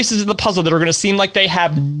little pieces of the puzzle that are going to seem like they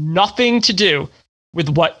have nothing to do with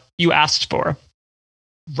what you asked for.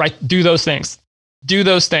 Right? Do those things. Do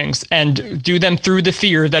those things, and do them through the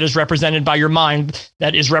fear that is represented by your mind,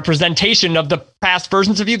 that is representation of the past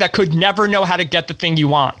versions of you that could never know how to get the thing you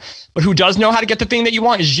want. But who does know how to get the thing that you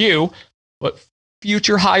want is you, but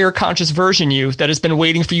future higher conscious version you that has been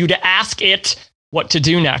waiting for you to ask it what to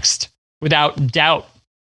do next without doubt.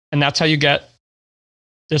 And that's how you get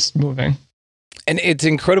this moving. And it's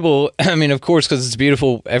incredible. I mean, of course, because it's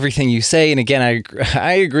beautiful, everything you say. And again,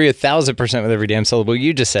 I agree 1,000% with every damn syllable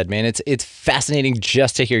you just said, man. It's fascinating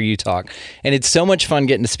just to hear you talk. And it's so much fun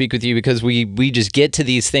getting to speak with you, because we just get to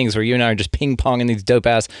these things where you and I are just ping-ponging these dope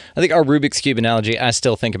ass. I think our Rubik's Cube analogy, I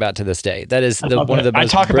still think about to this day. That is one of the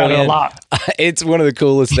most I talk about it a lot. It's one of the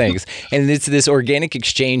coolest things. And it's this organic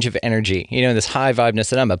exchange of energy, this high vibeness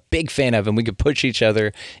that I'm a big fan of, and we could push each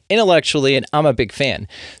other intellectually, and I'm a big fan.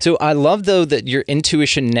 So I love, though, that your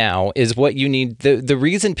intuition now is what you need. The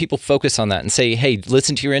reason people focus on that and say, hey,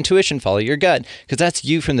 listen to your intuition, follow your gut, because that's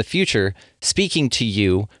you from the future speaking to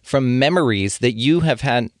you from memories that you have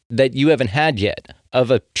had that you haven't had yet, of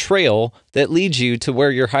a trail that leads you to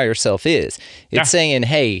where your higher self is. It's saying,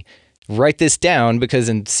 hey, write this down, because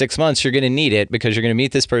in 6 months you're going to need it, because you're going to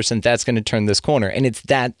meet this person that's going to turn this corner. And it's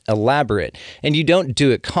that elaborate. And you don't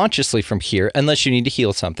do it consciously from here unless you need to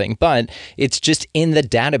heal something, but it's just in the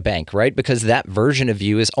data bank, right? Because that version of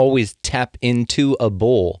you is always tap into a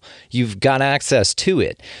bowl. You've got access to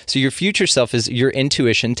it. So your future self is your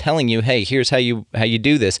intuition telling you, hey, here's how you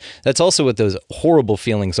do this. That's also what those horrible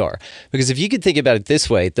feelings are. Because if you could think about it this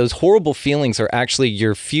way, those horrible feelings are actually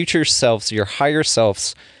your future self's, your higher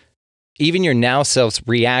self's, even your now self's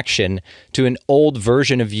reaction to an old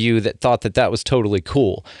version of you that thought that was totally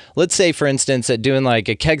cool. Let's say, for instance, that doing like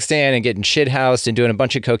a keg stand and getting shit housed and doing a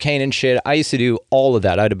bunch of cocaine and shit, I used to do all of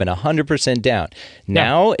that. I'd have been 100% down.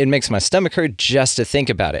 Now it makes my stomach hurt just to think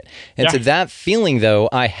about it. And so that feeling, though,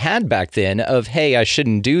 I had back then of, hey, I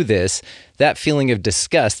shouldn't do this, that feeling of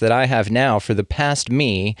disgust that I have now for the past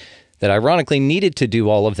me, that ironically needed to do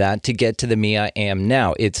all of that to get to the me I am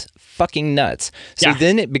now. It's fucking nuts. So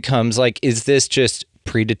then it becomes like, is this just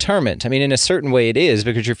predetermined? I mean, in a certain way it is,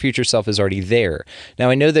 because your future self is already there. Now,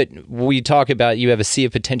 I know that we talk about you have a sea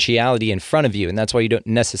of potentiality in front of you, and that's why you don't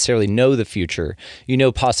necessarily know the future. You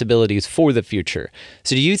know possibilities for the future.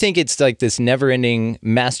 So do you think it's like this never-ending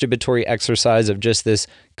masturbatory exercise of just this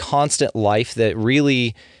constant life that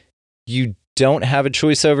really you don't have a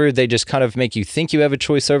choice over? They just kind of make you think you have a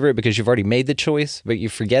choice over it because you've already made the choice, but you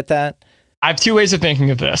forget that? I have two ways of thinking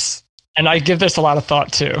of this, and I give this a lot of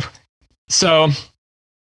thought too. So,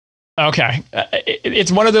 okay,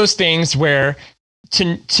 it's one of those things where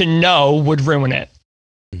to know would ruin it.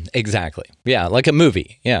 Exactly. Yeah, like a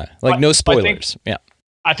movie. Yeah, like no spoilers.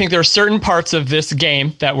 I think there are certain parts of this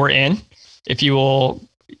game that we're in, if you will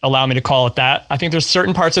allow me to call it that. I think there's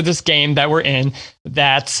certain parts of this game that we're in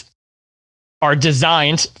that are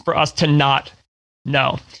designed for us to not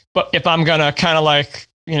know. But if I'm gonna kind of like,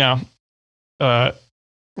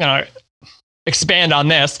 expand on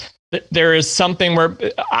this, there is something where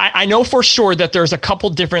I know for sure that there's a couple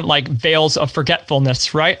different like veils of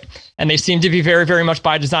forgetfulness, right? And they seem to be very, very much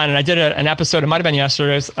by design. And I did an episode, it might have been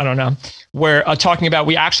yesterday's, I don't know, where talking about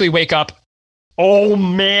we actually wake up. Oh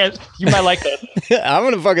man, you might like this. I'm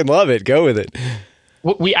gonna fucking love it. Go with it.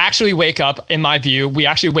 We actually wake up, in my view, we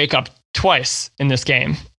actually wake up twice in this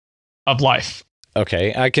game of life.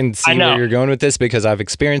 Okay, I can see where you're going with this because I've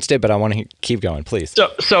experienced it, but I want to keep going, please.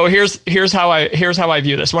 So here's how I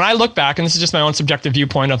view this. When I look back, and this is just my own subjective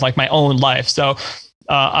viewpoint of like my own life, so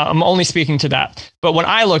I'm only speaking to that. But when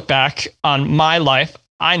I look back on my life,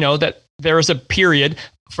 I know that there is a period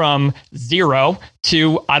from 0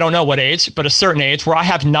 to I don't know what age, but a certain age where I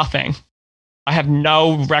have nothing. I have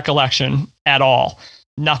no recollection at all,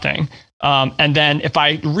 nothing. And then if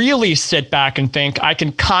I really sit back and think, I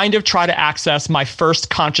can kind of try to access my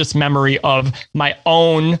first conscious memory of my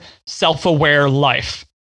own self-aware life.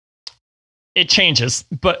 It changes,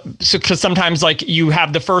 but because sometimes like you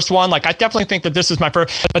have the first one, like I definitely think that this is my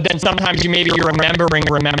first, but then sometimes you're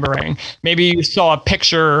remembering. Maybe you saw a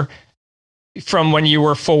picture from when you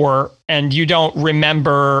were 4 and you don't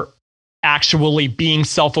remember actually being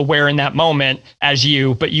self-aware in that moment as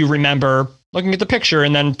you, but you remember looking at the picture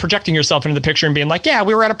and then projecting yourself into the picture and being like, yeah,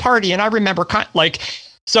 we were at a party and I remember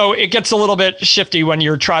so it gets a little bit shifty when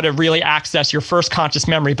you're trying to really access your first conscious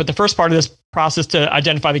memory. But the first part of this process to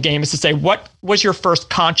identify the game is to say, what was your first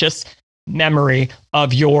conscious memory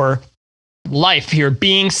of your life here?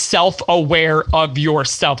 Being self-aware of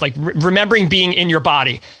yourself, like remembering being in your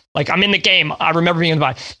body. Like I'm in the game, I remember being in the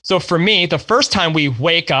body. So for me, the first time we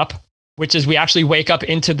wake up, which is we actually wake up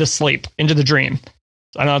into the sleep, into the dream.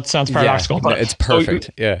 I know it sounds paradoxical, but it's perfect.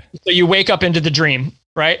 So you wake up into the dream,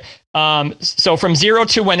 right? So from 0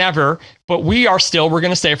 to whenever, but we're going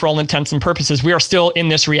to say for all intents and purposes, we are still in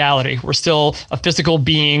this reality. We're still a physical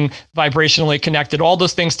being, vibrationally connected. All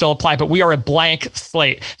those things still apply, but we are a blank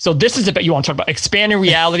slate. So this is you want to talk about expanding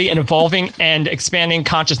reality and evolving and expanding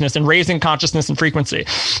consciousness and raising consciousness and frequency.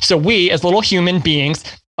 So we, as little human beings,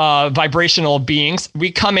 vibrational beings,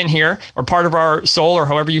 we come in here, or part of our soul, or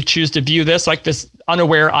however you choose to view this, like this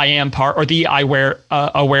unaware I am part, or the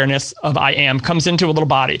awareness of I am comes into a little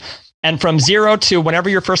body. And from 0 to whenever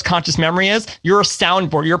your first conscious memory is, you're a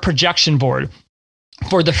soundboard, you're a projection board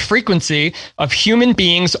for the frequency of human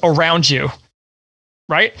beings around you.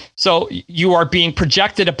 Right? So you are being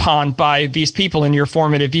projected upon by these people in your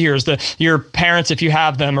formative years, your parents, if you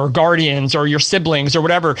have them, or guardians, or your siblings, or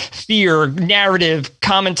whatever, fear, narrative,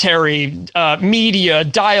 commentary, media,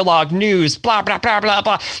 dialogue, news, blah, blah, blah, blah,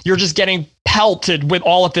 blah. You're just getting pelted with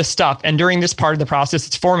all of this stuff. And during this part of the process,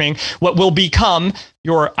 it's forming what will become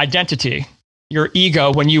your identity. Your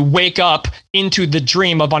ego, when you wake up into the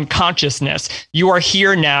dream of unconsciousness, you are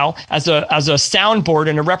here now as a soundboard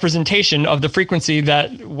and a representation of the frequency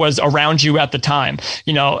that was around you at the time,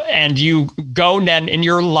 and you go then in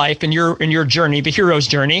your life, in your journey, the hero's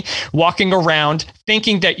journey, walking around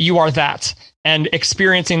thinking that you are that and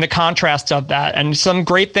experiencing the contrast of that, and some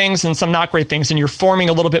great things and some not great things. And you're forming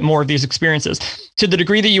a little bit more of these experiences to the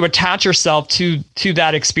degree that you attach yourself to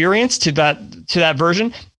that experience, to that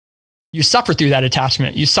version. You suffer through that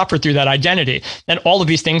attachment. You suffer through that identity. And all of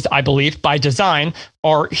these things, I believe, by design,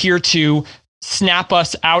 are here to snap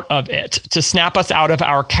us out of it, to snap us out of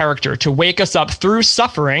our character, to wake us up through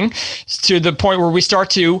suffering to the point where we start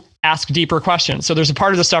to ask deeper questions. So there's a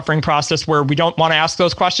part of the suffering process where we don't want to ask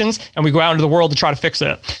those questions, and we go out into the world to try to fix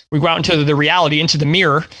it. We go out into the reality, into the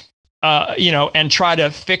mirror, and try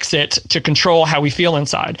to fix it to control how we feel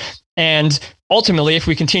inside. And ultimately, if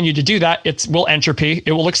we continue to do that, it will entropy,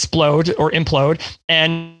 it will explode or implode,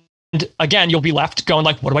 and And again, you'll be left going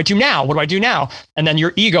like, what do I do now? What do I do now? And then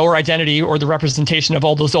your ego or identity or the representation of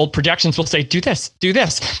all those old projections will say, do this.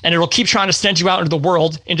 And it'll keep trying to send you out into the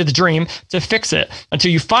world, into the dream to fix it until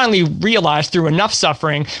you finally realize through enough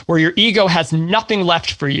suffering where your ego has nothing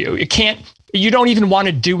left for you. You don't even want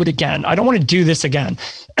to do it again. I don't want to do this again.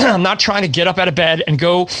 I'm not trying to get up out of bed and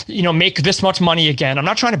go, make this much money again. I'm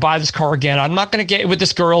not trying to buy this car again. I'm not going to get with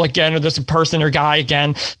this girl again or this person or guy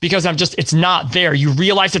again because it's not there. You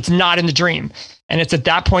realize it's not in the dream. And it's at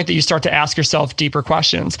that point that you start to ask yourself deeper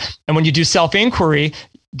questions. And when you do self-inquiry,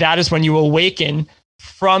 that is when you awaken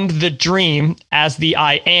from the dream as the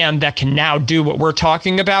I am that can now do what we're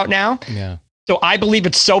talking about now. Yeah. So I believe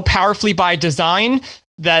it's so powerfully by design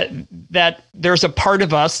that there's a part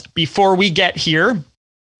of us before we get here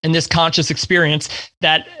in this conscious experience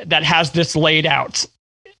that has this laid out.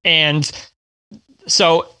 And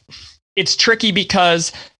so it's tricky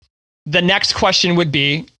because the next question would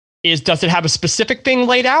be, does it have a specific thing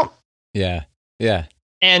laid out? Yeah. Yeah.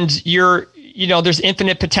 And there's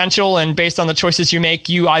infinite potential, and based on the choices you make,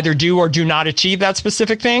 you either do or do not achieve that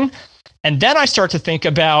specific thing. And then I start to think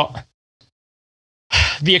about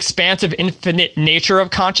the expansive, infinite nature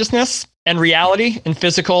of consciousness and reality and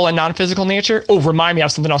physical and non-physical nature. Oh, remind me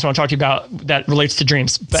of something else I want to talk to you about that relates to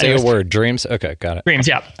dreams. But Say a word, dreams. Okay, got it. Dreams,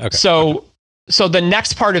 yeah. Okay. So the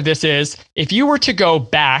next part of this is, if you were to go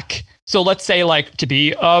back, so let's say like to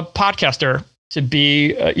be a podcaster, to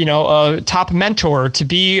be, a top mentor, to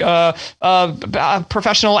be a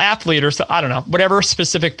professional athlete, or so, I don't know, whatever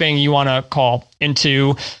specific thing you want to call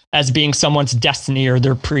into as being someone's destiny or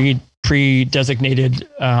their pre-designated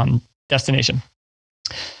destination.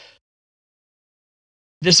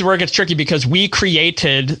 This is where it gets tricky because we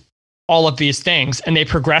created all of these things and they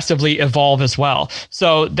progressively evolve as well.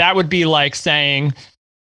 So that would be like saying,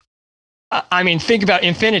 think about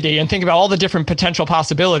infinity and think about all the different potential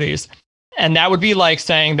possibilities. And that would be like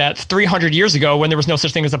saying that 300 years ago, when there was no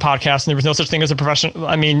such thing as a podcast and there was no such thing as a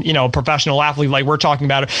professional athlete like we're talking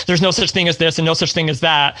about, there's no such thing as this and no such thing as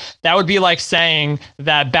that. That would be like saying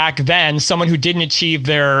that back then, someone who didn't achieve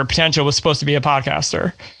their potential was supposed to be a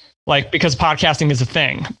podcaster, because podcasting is a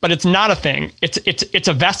thing, but it's not a thing. It's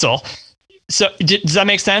a vessel. So does that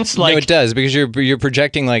make sense? No, it does, because you're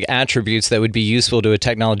projecting like attributes that would be useful to a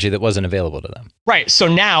technology that wasn't available to them. Right. So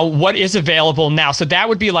now what is available now? So that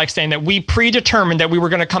would be like saying that we predetermined that we were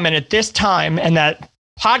going to come in at this time and that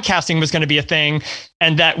podcasting was going to be a thing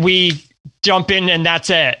and that we jump in and that's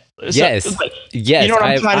it. Yes. Yes. You know what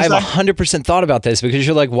I'm trying to say? I've 100% thought about this, because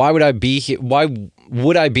you're like, why would I be here? Why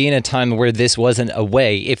would I be in a time where this wasn't a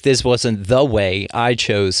way, if this wasn't the way I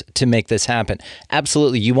chose to make this happen?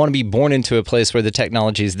 Absolutely. You want to be born into a place where the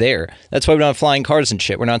technology is there. That's why we don't have flying cars and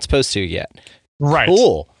shit. We're not supposed to yet. Right.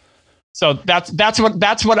 Cool. So that's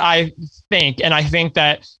what I think. And I think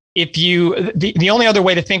that if you, the only other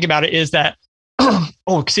way to think about it is that,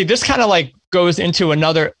 this kind of like goes into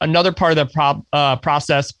another part of the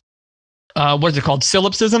process. What is it called?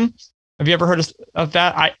 Solipsism. Have you ever heard of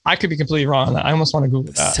that? I could be completely wrong on that. I almost want to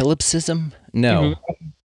Google that. Solipsism? No.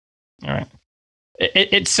 All right.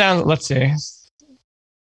 It sounds, let's see.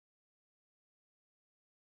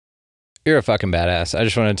 You're a fucking badass. I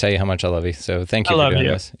just want to tell you how much I love you. So thank you for doing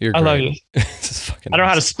this. You're great. I love you. This is fucking I don't know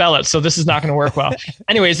how to spell it, so this is not going to work well.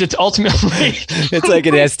 Anyways, it's ultimately... It's like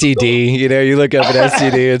an STD. You look up an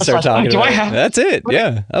STD and start talking about it. That's it.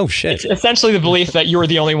 Yeah. Oh, shit. It's essentially the belief that you are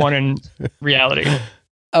the only one in reality.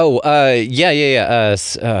 Oh, yeah.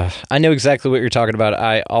 I know exactly what you're talking about.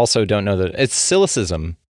 I also don't know that. It's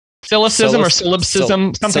silicism. Silicism or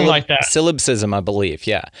solipsism, something like that. Solipsism, I believe.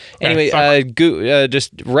 Yeah. Okay, Anyway,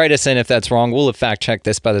 just write us in if that's wrong. We'll have fact checked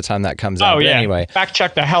this by the time that comes out. Oh, yeah. Anyway, fact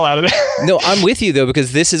check the hell out of it. No, I'm with you though,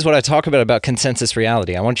 because this is what I talk about consensus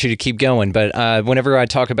reality. I want you to keep going, but whenever I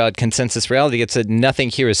talk about consensus reality, it's that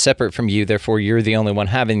nothing here is separate from you. Therefore, you're the only one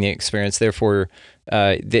having the experience. Therefore,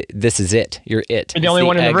 this is it. You're it. You're the only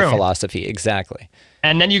one in the room. Philosophy, exactly.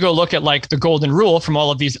 And then you go look at like the golden rule from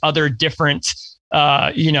all of these other different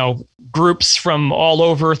groups from all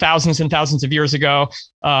over thousands and thousands of years ago.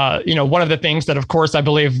 One of the things that, of course, I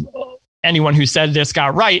believe anyone who said this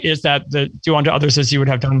got right is that do unto others as you would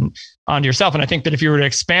have done unto yourself. And I think that if you were to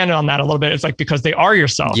expand on that a little bit, it's like because they are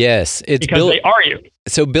yourself. Yes. It's because they are you.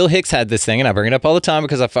 So Bill Hicks had this thing, and I bring it up all the time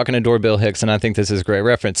because I fucking adore Bill Hicks, and I think this is a great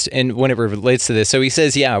reference. And when it relates to this, so he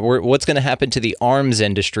says, what's going to happen to the arms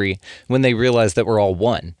industry when they realize that we're all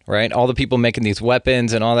one, right? All the people making these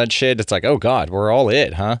weapons and all that shit, it's like, oh God, we're all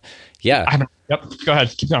it, huh? Yeah. Yep. Go ahead.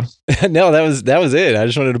 Keep going. No, that was it. I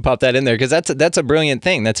just wanted to pop that in there because that's a brilliant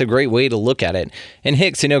thing. That's a great way to look at it. And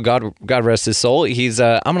Hicks, God rest his soul. He's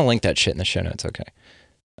I'm gonna link that shit in the show notes. Okay.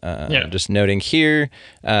 Just noting here.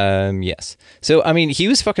 Yes. So, I mean, he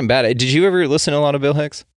was fucking bad. Did you ever listen to a lot of Bill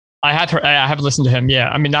Hicks? I have listened to him. Yeah.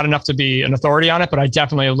 I mean, not enough to be an authority on it, but I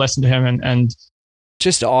definitely have listened to him and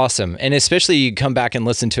just awesome. And especially you come back and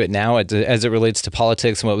listen to it now as it relates to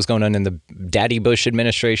politics and what was going on in the Daddy Bush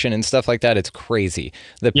administration and stuff like that. It's crazy.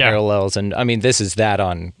 The parallels. And I mean, this is that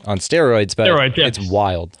on steroids, but it's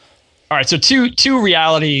wild. All right. So two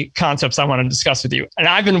reality concepts I want to discuss with you. And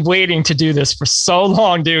I've been waiting to do this for so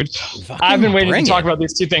long, dude. I've been waiting to talk about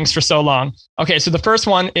these two things for so long. Okay. So the first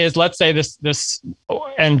one is, let's say this,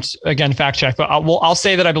 and again, fact check, but I'll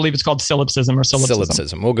say that I believe it's called solipsism or solipsism.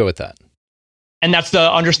 Solipsism. We'll go with that. And that's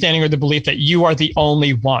the understanding or the belief that you are the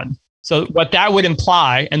only one. So what that would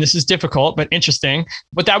imply, and this is difficult, but interesting,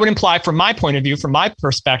 what that would imply from my point of view, from my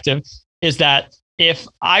perspective, is that if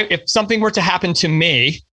something were to happen to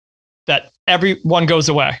me, that everyone goes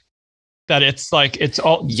away. That it's like, it's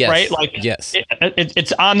all right. Like, yes,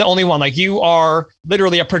 I'm the only one. Like, you are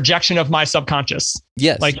literally a projection of my subconscious.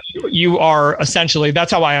 Yes. Like, you are essentially, that's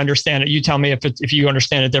how I understand it. You tell me if you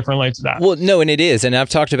understand it differently to that. Well, no, and it is. And I've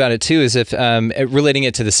talked about it too, as if relating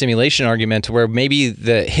it to the simulation argument, where maybe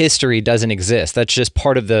the history doesn't exist. That's just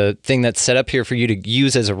part of the thing that's set up here for you to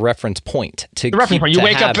use as a reference point. The reference point. You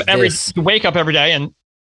wake up every day and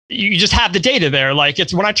you just have the data there. Like,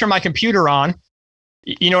 it's when I turn my computer on,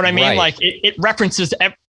 you know what I mean? Right. Like, it references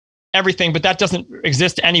everything, but that doesn't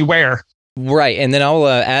exist anywhere. Right. And then I'll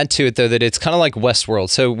add to it, though, that it's kind of like Westworld.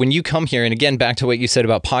 So when you come here, and again, back to what you said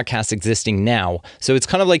about podcasts existing now. So it's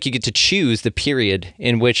kind of like you get to choose the period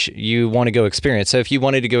in which you want to go experience. So if you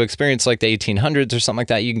wanted to go experience like the 1800s or something like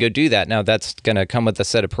that, you can go do that. Now, that's going to come with a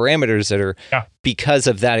set of parameters that are because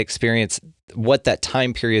of that experience, what that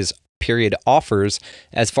time period offers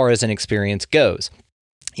as far as an experience goes.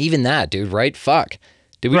 Even that, dude, right? Fuck.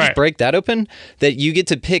 Did we just break that open? That you get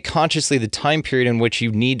to pick consciously the time period in which you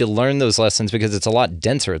need to learn those lessons because it's a lot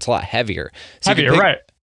denser. It's a lot heavier. So right.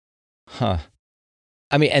 Huh.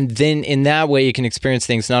 I mean, and then in that way, you can experience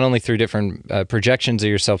things not only through different projections of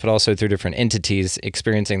yourself, but also through different entities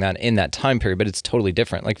experiencing that in that time period. But it's totally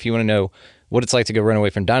different. Like, if you want to know what it's like to go run away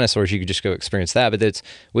from dinosaurs, you could just go experience that. But it's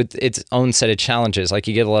with its own set of challenges. Like,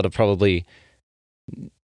 you get a lot of probably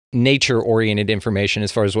nature-oriented information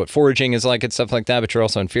as far as what foraging is like and stuff like that, but you're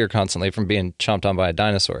also in fear constantly from being chomped on by a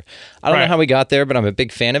dinosaur. I don't know how we got there, but I'm a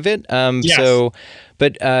big fan of it.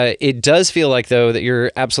 But it does feel like, though, that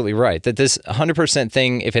you're absolutely right, that this 100%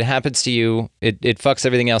 thing, if it happens to you, it fucks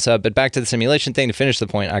everything else up. But back to the simulation thing, to finish the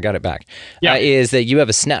point, I got it back, is that you have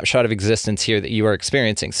a snapshot of existence here that you are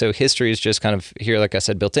experiencing. So history is just kind of here, like I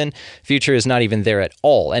said, built in. Future is not even there at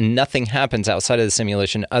all. And nothing happens outside of the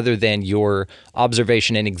simulation other than your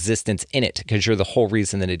observation and existence in it, because you're the whole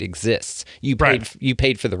reason that it exists. You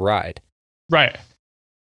paid for the ride. Right.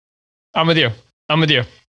 I'm with you.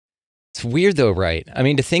 It's weird though, right? I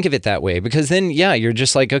mean, to think of it that way, because then, you're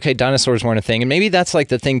just like, okay, dinosaurs weren't a thing. And maybe that's like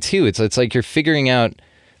the thing too. It's like you're figuring out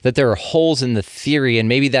that there are holes in the theory, and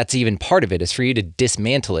maybe that's even part of it, is for you to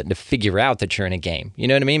dismantle it and to figure out that you're in a game. You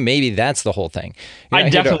know what I mean? Maybe that's the whole thing. I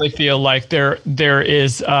definitely feel like there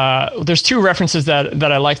is there's two references that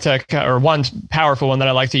I like to, or one powerful one that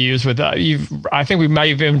I like to use with I think we might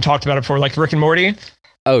have even talked about it before, like Rick and Morty.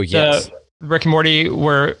 Oh yes, Rick and Morty,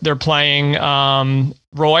 where they're playing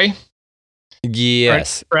Roy.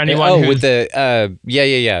 Yes. For anyone with the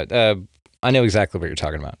I know exactly what you're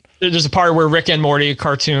talking about. There's a part where Rick and Morty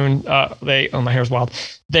cartoon, my hair's wild.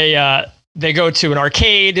 They go to an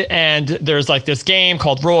arcade, and there's like this game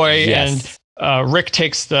called Roy, and Rick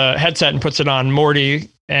takes the headset and puts it on Morty,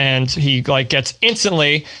 and he like gets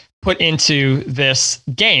instantly put into this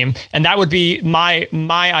game. And that would be my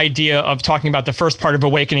idea of talking about the first part of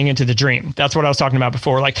awakening into the dream. That's what I was talking about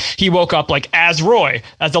before. Like, he woke up like as Roy,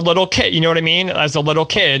 as a little kid, you know what I mean? As a little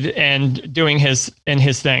kid, and doing his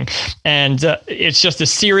thing. And it's just a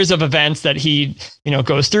series of events that he,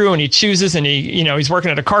 goes through, and he chooses, and he's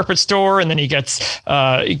working at a carpet store, and then he gets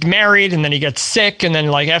married, and then he gets sick. And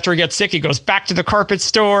then like after he gets sick, he goes back to the carpet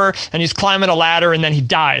store, and he's climbing a ladder, and then he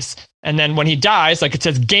dies. And then when he dies, like, it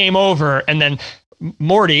says game over. And then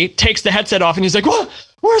Morty takes the headset off, and he's like, "What?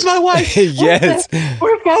 Where's my wife? Yes.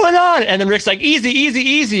 What's going on?" And then Rick's like,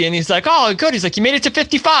 easy. And he's like, "Oh, good." He's like, "You made it to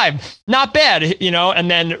 55. Not bad."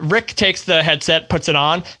 And then Rick takes the headset, puts it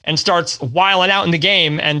on, and starts wiling out in the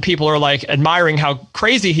game. And people are like admiring how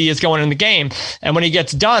crazy he is going in the game. And when he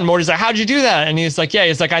gets done, Morty's like, "How'd you do that?" And he's like,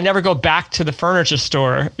 "I never go back to the furniture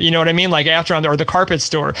store." You know what I mean? Like or the carpet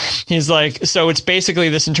store. He's like, so it's basically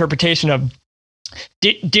this interpretation of,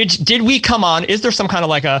 Did we come on? Is there some kind of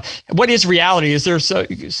like what is reality? Is there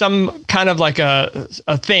some kind of like a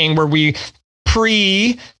thing where we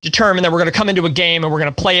predetermined that we're going to come into a game and we're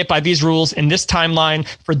going to play it by these rules in this timeline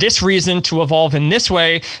for this reason to evolve in this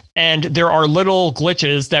way. And there are little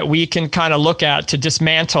glitches that we can kind of look at to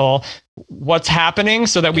dismantle what's happening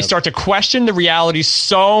so that we start to question the reality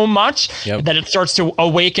so much that it starts to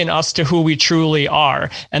awaken us to who we truly are.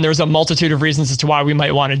 And there's a multitude of reasons as to why we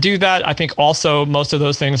might want to do that. I think also most of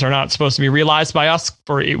those things are not supposed to be realized by us,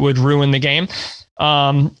 or it would ruin the game.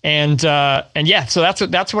 So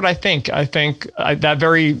that's what I think. I think that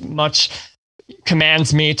very much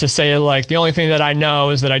commands me to say, like, the only thing that I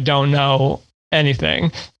know is that I don't know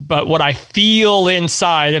anything, but what I feel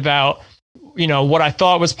inside about, you know, what I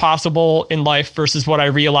thought was possible in life versus what I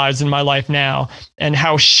realize in my life now, and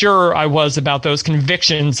how sure I was about those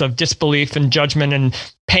convictions of disbelief and judgment and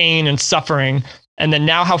pain and suffering. And then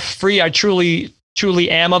now how free I truly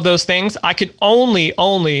am of those things. I could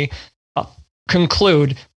only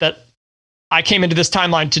conclude that I came into this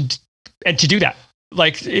timeline to do that.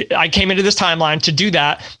 Like, I came into this timeline to do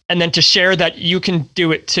that, and then to share that you can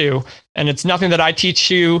do it too. And it's nothing that I teach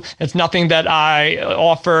you. It's nothing that I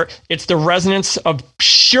offer. It's the resonance of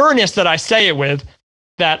sureness that I say it with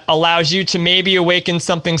that allows you to maybe awaken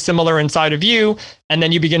something similar inside of you. And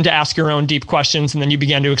then you begin to ask your own deep questions, and then you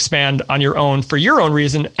begin to expand on your own for your own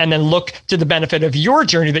reason, and then look to the benefit of your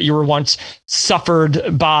journey that you were once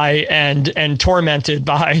suffered by and tormented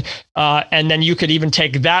by. And then you could even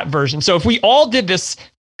take that version. So if we all did this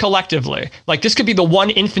collectively, like, this could be the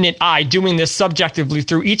one infinite I doing this subjectively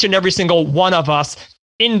through each and every single one of us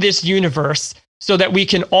in this universe, so that we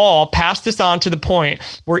can all pass this on to the point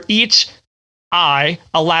where each I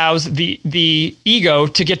allows the ego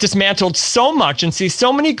to get dismantled so much and see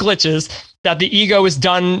so many glitches that the ego is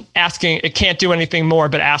done asking, it can't do anything more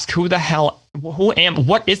but ask, who am,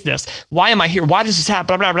 what is this? Why am I here? Why does this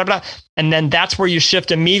happen? Blah, blah, blah, blah. And then that's where you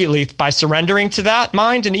shift immediately by surrendering to that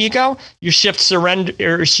mind and ego. You shift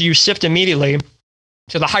immediately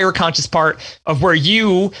to the higher conscious part of where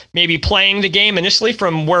you may be playing the game initially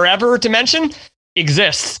from wherever dimension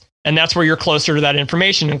exists. And that's where you're closer to that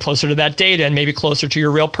information and closer to that data, and maybe closer to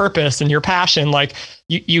your real purpose and your passion. Like,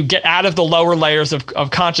 you get out of the lower layers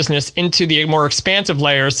of consciousness into the more expansive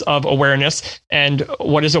layers of awareness. And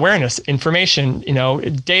what is awareness? Information,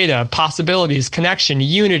 data, possibilities, connection,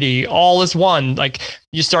 unity, all is one. Like,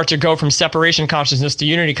 you start to go from separation consciousness to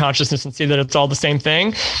unity consciousness and see that it's all the same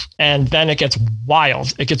thing. And then it gets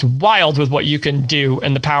wild. It gets wild with what you can do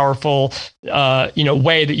and the powerful,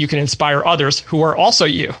 way that you can inspire others who are also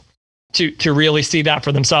you to really see that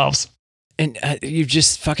for themselves. And you've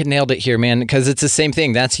just fucking nailed it here, man, because it's the same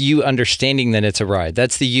thing. That's you understanding that it's a ride.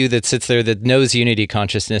 That's the you that sits there that knows unity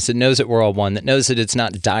consciousness, that knows that we're all one, that knows that it's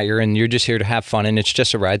not dire and you're just here to have fun and it's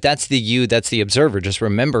just a ride. That's the you, that's the observer, just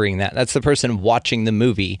remembering that. That's the person watching the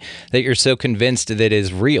movie that you're so convinced that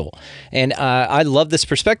is real. And I love this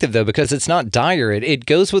perspective, though, because it's not dire. It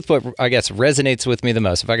goes with what, I guess, resonates with me the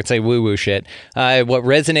most. If I could say woo-woo shit, what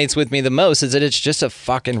resonates with me the most is that it's just a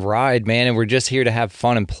fucking ride, man, and we're just here to have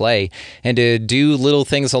fun and play and to do little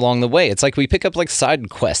things along the way. It's like we pick up like side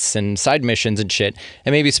quests and side missions and shit,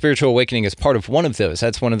 and maybe spiritual awakening is part of one of those.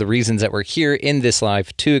 That's one of the reasons that we're here in this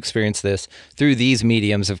life, to experience this through these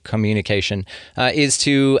mediums of communication, is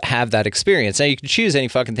to have that experience. Now, you can choose any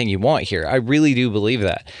fucking thing you want here. I really do believe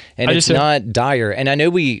that. And it's not dire. And I know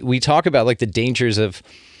we talk about like the dangers of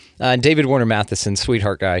David Warner Matheson,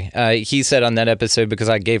 sweetheart guy, he said on that episode, because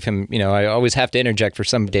I gave him, I always have to interject for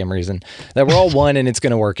some damn reason, that we're all one and it's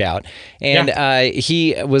going to work out. And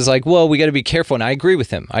he was like, well, we got to be careful. And I agree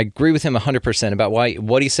with him. I agree with him 100% about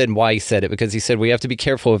what he said and why he said it, because he said we have to be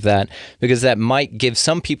careful of that, because that might give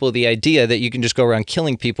some people the idea that you can just go around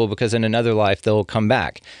killing people because in another life they'll come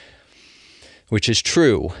back, which is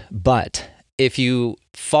true. But if you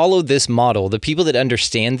follow this model, the people that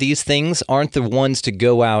understand these things aren't the ones to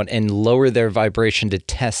go out and lower their vibration to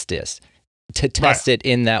test it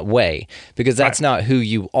in that way, because that's not who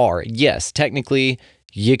you are. Yes, technically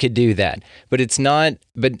you could do that, but it's not.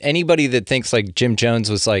 But anybody that thinks like Jim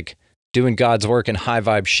Jones was like doing God's work and high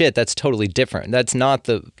vibe shit, that's totally different. That's not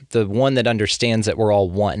the one that understands that we're all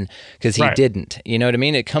one, because he didn't. You know what I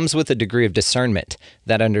mean? It comes with a degree of discernment,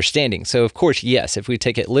 that understanding. So of course, yes, if we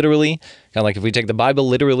take it literally, kind of like if we take the Bible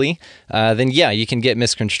literally, then yeah, you can get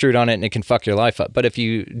misconstrued on it and it can fuck your life up. But if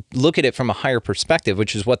you look at it from a higher perspective,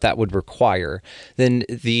 which is what that would require, then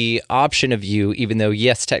the option of you, even though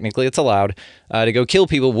yes, technically it's allowed to go kill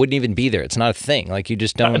people, wouldn't even be there. It's not a thing. Like, you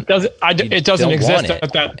just don't. It doesn't exist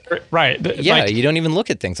at that. Right. Yeah, like, you don't even look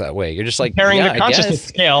at things that way. You're just like, carrying the consciousness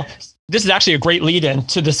scale. this is actually a great lead in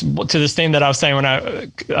to this thing that I was saying when I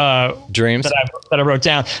dreams that I wrote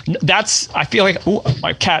down. I feel like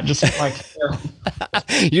my cat just like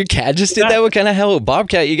your cat just did that. What kind of hell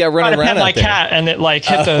bobcat you got running around out my there? cat and it like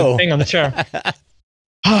hit the thing on the chair.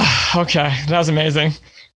 Okay, that was amazing.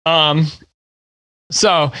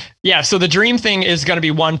 So the dream thing is going to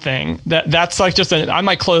be one thing that's like I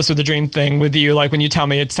might close with the dream thing with you, like when you tell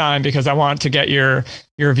me it's time, because I want to get your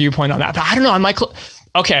viewpoint on that. But I don't know. I might.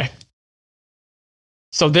 Okay.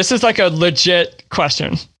 So this is like a legit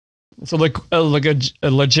question. So like a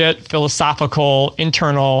legit philosophical,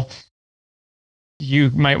 internal, you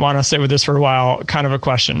might want to sit with this for a while, kind of a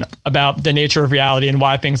question about the nature of reality and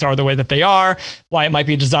why things are the way that they are, why it might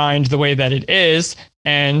be designed the way that it is,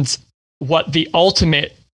 and what the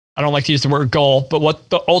ultimate, I don't like to use the word goal, but what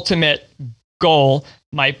the ultimate goal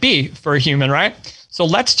might be for a human, right? So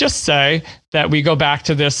let's just say that we go back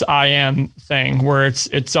to this I am thing where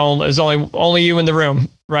it's only you in the room,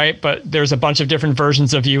 right? But there's a bunch of different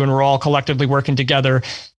versions of you, and we're all collectively working together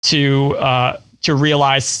to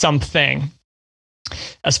realize something.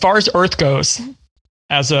 As far as Earth goes,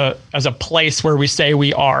 as a place where we say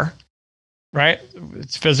we are, right?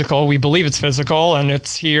 It's physical. We believe it's physical, and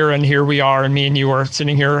it's here, and here we are, and me and you are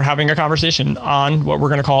sitting here having a conversation on what we're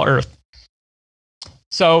going to call Earth.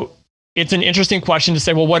 So it's an interesting question to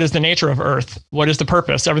say, well, what is the nature of Earth? What is the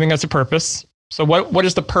purpose? Everything has a purpose. So what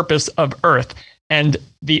is the purpose of Earth? And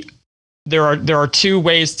there are two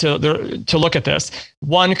ways to look at this.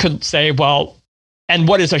 One could say, well, and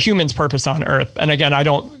what is a human's purpose on Earth? And again, I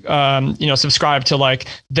don't subscribe to like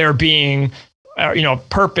there being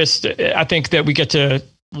purpose. I think that we get to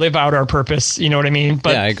live out our purpose. You know what I mean?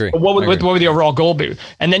 But yeah, I agree. What would the overall goal be?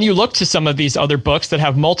 And then you look to some of these other books that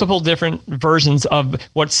have multiple different versions of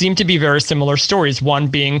what seem to be very similar stories. One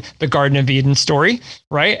being the Garden of Eden story,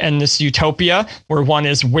 right? And this utopia where one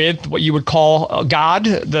is with what you would call God,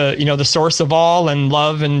 the source of all, and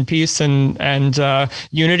love and peace and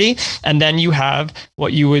unity. And then you have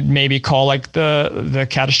what you would maybe call like the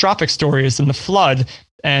catastrophic stories and the flood,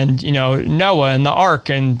 and Noah and the ark,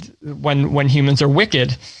 and when humans are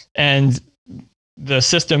wicked and the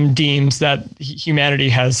system deems that humanity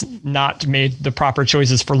has not made the proper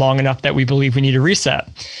choices for long enough that we believe we need to reset,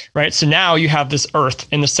 right? So now you have this Earth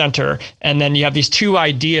in the center, and then you have these two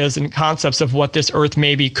ideas and concepts of what this Earth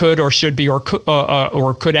maybe could or should be or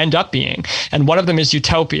could end up being. And one of them is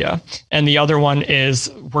utopia, and the other one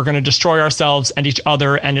is we're going to destroy ourselves and each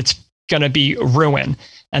other, and it's going to be ruin.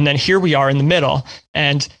 And then here we are in the middle.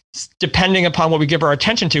 And depending upon what we give our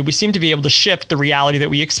attention to, we seem to be able to shift the reality that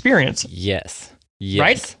we experience. Yes.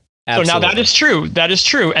 Right? Absolutely. So now that is true. That is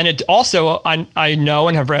true. And it also, I know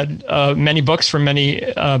and have read many books from many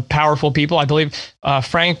powerful people. I believe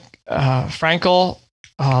Frankl,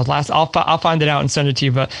 I'll find it out and send it to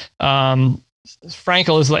you. But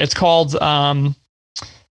Frankl it's called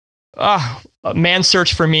Man's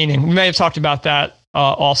Search for Meaning. We may have talked about that.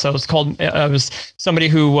 Also, it was somebody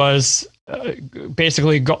who was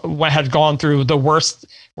basically had gone through the worst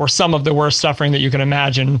or some of the worst suffering that you can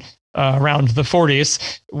imagine around the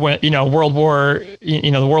 40s, when World War,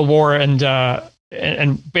 the World War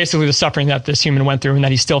and basically the suffering that this human went through, and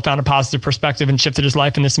that he still found a positive perspective and shifted his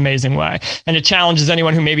life in this amazing way. And it challenges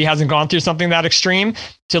anyone who maybe hasn't gone through something that extreme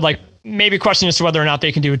to like maybe question as to whether or not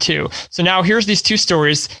they can do it too. So now here's these two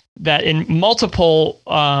stories that in multiple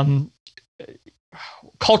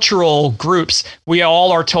cultural groups, we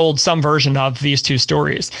all are told some version of these two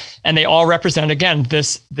stories, and they all represent, again,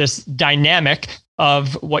 this dynamic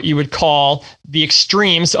of what you would call the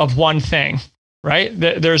extremes of one thing, right?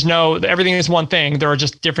 There's no, everything is one thing. There are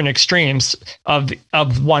just different extremes of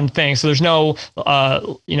one thing. So there's no,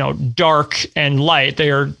 dark and light.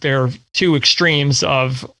 They're two extremes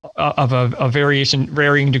of a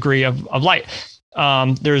varying degree of light.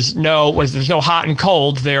 There's no hot and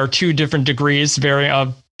cold. There are two different degrees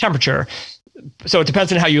of temperature. So it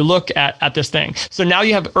depends on how you look at this thing. So now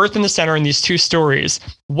you have Earth in the center in these two stories.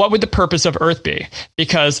 What would the purpose of Earth be?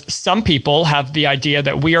 Because some people have the idea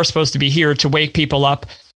that we are supposed to be here to wake people up,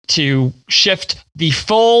 to shift the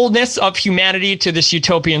fullness of humanity to this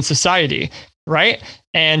utopian society, right?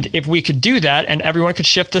 And if we could do that, and everyone could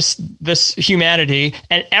shift this humanity,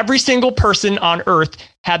 and every single person on Earth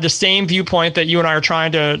had the same viewpoint that you and I are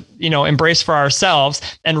trying to, embrace for ourselves,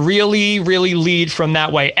 and really, really lead from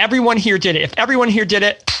that way. Everyone here did it. If everyone here did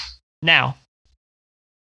it now,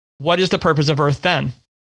 what is the purpose of Earth then?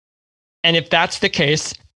 And if that's the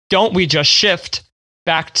case, don't we just shift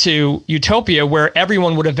back to utopia, where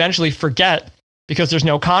everyone would eventually forget, because there's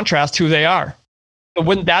no contrast, who they are? But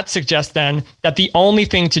wouldn't that suggest then that the only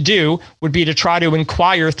thing to do would be to try to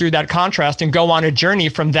inquire through that contrast and go on a journey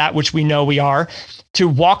from that which we know we are, to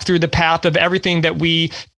walk through the path of everything that we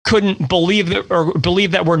couldn't believe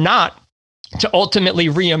that we're not, to ultimately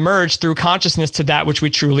reemerge through consciousness to that which we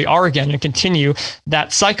truly are again, and continue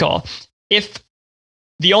that cycle? If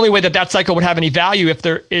the only way that cycle would have any value if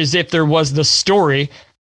there was the story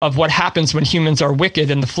of what happens when humans are wicked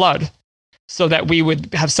in the flood, so that we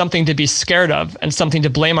would have something to be scared of and something to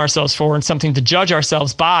blame ourselves for and something to judge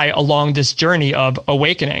ourselves by along this journey of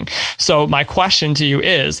awakening. So my question to you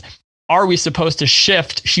is, are we supposed to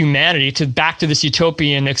shift humanity back to this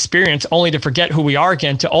utopian experience only to forget who we are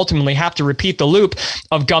again, to ultimately have to repeat the loop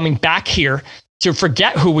of coming back here to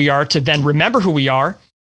forget who we are, to then remember who we are?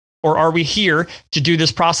 Or are we here to do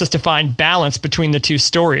this process to find balance between the two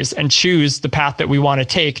stories and choose the path that we want to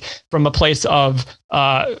take from a place of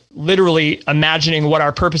literally imagining what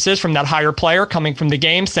our purpose is from that higher player coming from the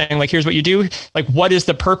game, saying like, here's what you do. Like, what is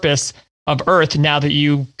the purpose of Earth now that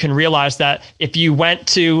you can realize that if you went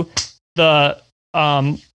to the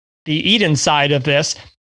Eden side of this,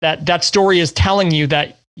 that story is telling you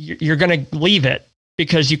that you're going to leave it,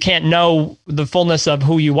 because you can't know the fullness of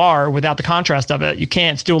who you are without the contrast of it. You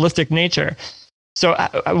can't. It's dualistic nature. So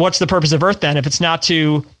what's the purpose of Earth then, if it's not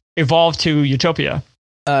to evolve to utopia?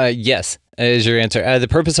 Yes, is your answer. The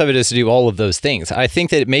purpose of it is to do all of those things. I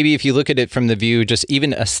think that maybe if you look at it from the view, just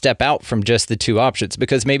even a step out from just the two options,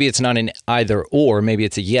 because maybe it's not an either or, maybe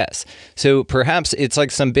it's a yes. So perhaps it's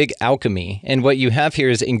like some big alchemy, and what you have here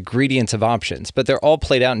is ingredients of options, but they're all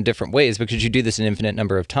played out in different ways because you do this an infinite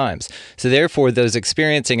number of times. So therefore, those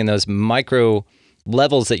experiencing and those micro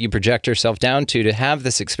levels that you project yourself down to have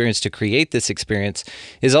this experience, to create this experience,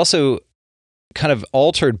 is also kind of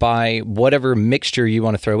altered by whatever mixture you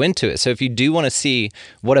want to throw into it. So if you do want to see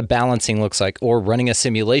what a balancing looks like, or running a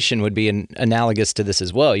simulation would be analogous to this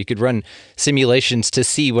as well. You could run simulations to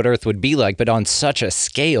see what Earth would be like, but on such a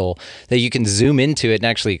scale that you can zoom into it and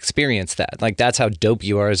actually experience that. Like, that's how dope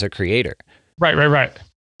you are as a creator. Right.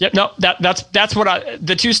 Yep. No, that's what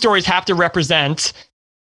the two stories have to represent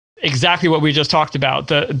exactly what we just talked about.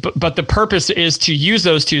 But the purpose is to use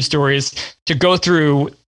those two stories to go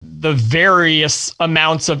through the various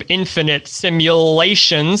amounts of infinite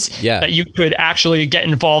simulations that you could actually get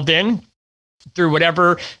involved in through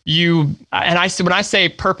whatever when I say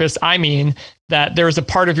purpose, I mean that there is a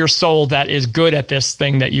part of your soul that is good at this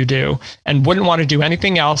thing that you do and wouldn't want to do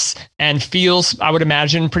anything else, and feels, I would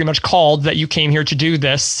imagine, pretty much called that you came here to do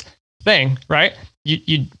this thing, right?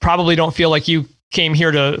 You probably don't feel like you came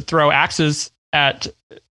here to throw axes at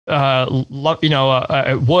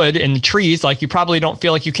wood and trees. Like, you probably don't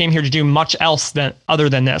feel like you came here to do much else other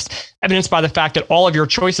than this, evidenced by the fact that all of your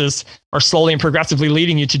choices are slowly and progressively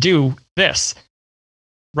leading you to do this,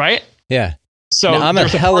 right? Yeah. So now, I'm a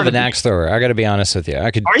hell of an axe thrower. I got to be honest with you. I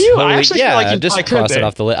could. Are you? I actually feel like you just cross it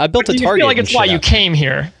off the list. I built a target. I feel like it's why you came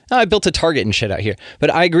here. No, I built a target and shit out here.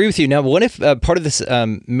 But I agree with you. Now, what if part of this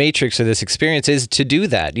matrix or this experience is to do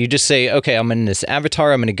that? You just say, okay, I'm in this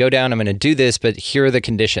avatar. I'm going to go down. I'm going to do this. But here are the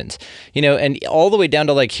conditions. And all the way down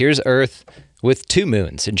to like, here's Earth with 2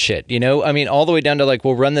 moons and shit, I mean, all the way down to like,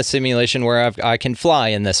 we'll run the simulation where I can fly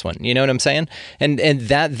in this one. You know what I'm saying? And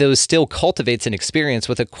that those still cultivates an experience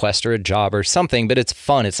with a quest or a job or something, but it's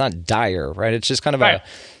fun. It's not dire, right? It's just kind of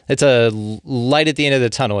it's a light at the end of the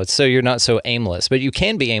tunnel. It's so you're not so aimless, but you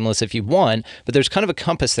can be aimless if you want, but there's kind of a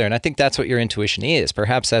compass there. And I think that's what your intuition is.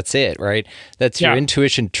 Perhaps that's it, right? That's your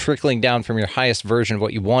intuition trickling down from your highest version of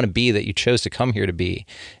what you want to be, that you chose to come here to be.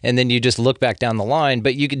 And then you just look back down the line,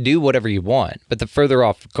 but you can do whatever you want. But the further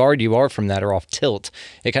off guard you are from that, or off tilt,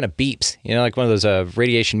 it kind of beeps, like one of those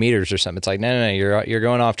radiation meters or something. It's like, no, you're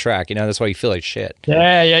going off track. That's why you feel like shit.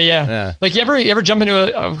 Yeah. Like, you ever jump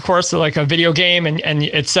into of course, like a video game and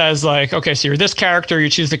it says like, okay, so you're this character, you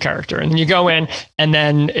choose the character, and then you go in, and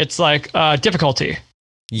then it's like difficulty,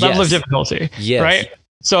 level of difficulty, right?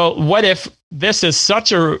 So what if this is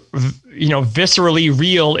such a viscerally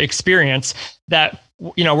real experience that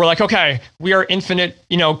we're like, okay, we are infinite,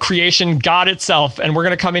 creation, God itself, and we're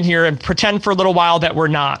going to come in here and pretend for a little while that we're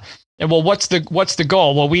not. And well, what's the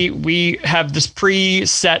goal? Well, we have this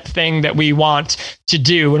preset thing that we want to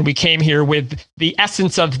do, and we came here with the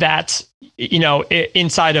essence of that,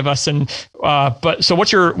 inside of us, and But so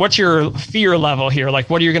what's your fear level here? Like,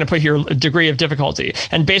 what are you going to put here, degree of difficulty?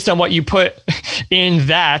 And based on what you put in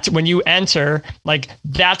that, when you enter, like,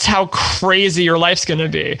 that's how crazy your life's going to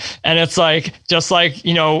be. And it's like, just like,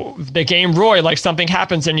 the game Roy, like something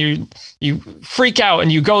happens and you freak out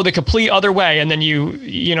and you go the complete other way. And then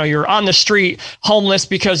you're on the street homeless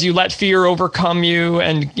because you let fear overcome you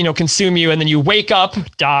and, consume you. And then you wake up,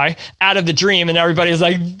 die out of the dream. And everybody's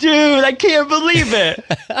like, dude, I can't believe it.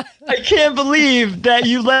 I can't believe that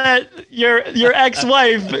you let your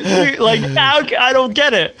ex-wife, like, I don't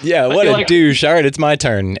get it. Yeah, what a douche. All right, it's my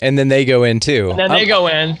turn. And then they go in too. And then they go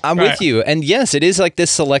in. I'm with you. And yes, it is like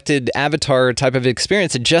this selected avatar type of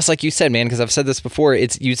experience. And just like you said, man, because I've said this before,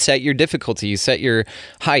 it's you set your difficulty, you set your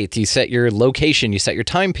height, you set your location, you set your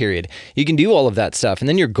time period. You can do all of that stuff. And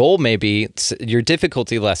then your goal may be your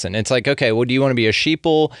difficulty lesson. It's like, okay, well, do you want to be a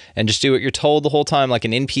sheeple and just do what you're told the whole time, like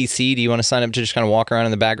an NPC? Do you want to sign up to just kind of walk around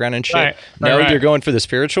in the background and shit? Right. No, right. You're going for the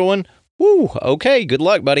spiritual one? Woo, okay, good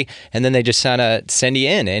luck, buddy. And then they just kind of send you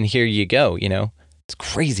in, and here you go, It's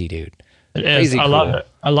crazy, dude. It crazy is. I love it.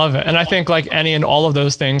 I love it. And I think like any and all of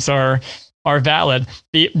those things are valid.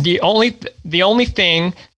 The only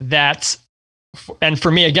thing that's, and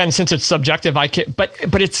for me, again, since it's subjective,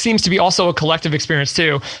 but it seems to be also a collective experience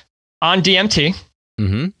too. On DMT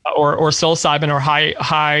or psilocybin or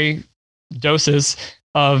high doses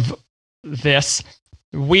of this,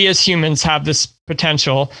 we as humans have this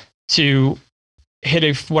potential to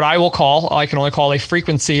hit what I can only call a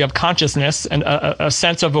frequency of consciousness and a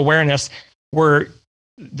sense of awareness where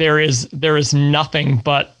there is nothing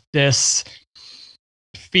but this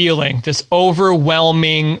feeling, this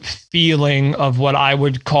overwhelming feeling of what I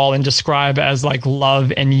would call and describe as like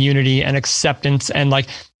love and unity and acceptance.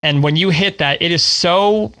 And when you hit that, it is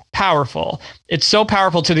so powerful. It's so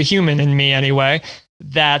powerful to the human in me anyway,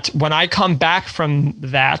 that when I come back from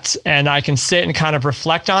that and I can sit and kind of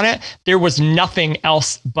reflect on it, there was nothing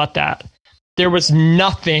else but that. There was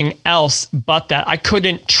nothing else but that. I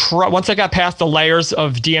couldn't once I got past the layers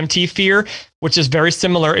of DMT fear, which is very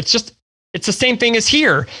similar. It's the same thing as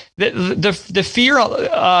here. The fear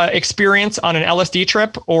experience on an LSD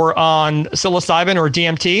trip or on psilocybin or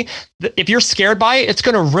DMT, if you're scared by it, it's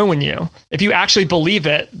going to ruin you. If you actually believe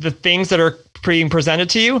it, the things that are being presented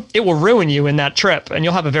to you, it will ruin you in that trip, and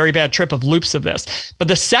you'll have a very bad trip of loops of this. But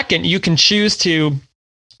the second you can choose to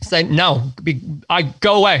say, no,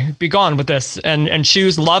 go away, be gone with this, and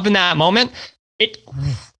choose love in that moment,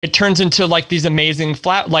 it turns into like these amazing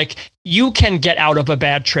like you can get out of a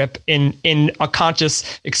bad trip in a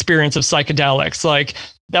conscious experience of psychedelics. Like,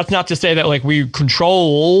 that's not to say that like we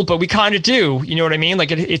control, but we kind of do. You know what I mean?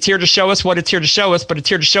 Like it's here to show us what it's here to show us, but it's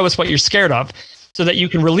here to show us what you're scared of, so that you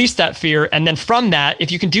can release that fear. And then from that,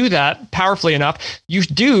 if you can do that powerfully enough, you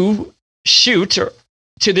do shoot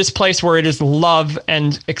to this place where it is love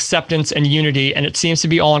and acceptance and unity, and it seems to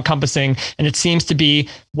be all encompassing, and it seems to be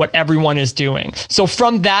what everyone is doing. So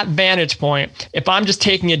from that vantage point, if I'm just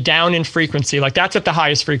taking it down in frequency, like that's at the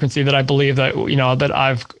highest frequency that I believe that, that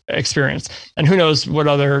I've experienced, and who knows what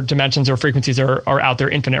other dimensions or frequencies are out there,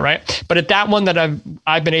 infinite, right? But at that one that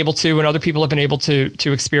I've been able to, and other people have been able to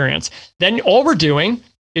experience, then all we're doing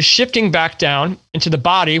is shifting back down into the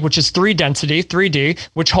body, which is 3D,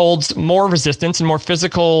 which holds more resistance and more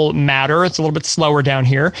physical matter. It's a little bit slower down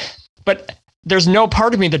here. But there's no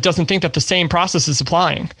part of me that doesn't think that the same process is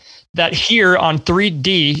applying. That here on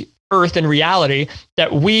 3D, Earth and reality,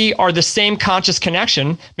 that we are the same conscious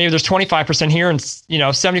connection. Maybe there's 25% here and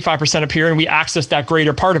 75% up here, and we access that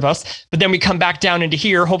greater part of us. But then we come back down into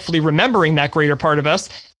here, hopefully remembering that greater part of us,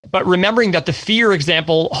 but remembering that the fear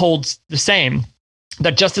example holds the same.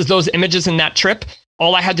 That just as those images in that trip,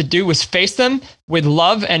 all I had to do was face them with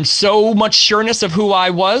love and so much sureness of who I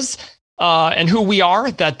was and who we are,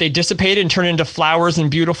 that they dissipated and turned into flowers and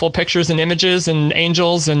beautiful pictures and images and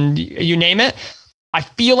angels and you name it. I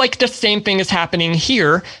feel like the same thing is happening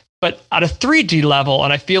here, but at a 3D level.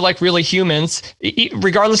 And I feel like really humans,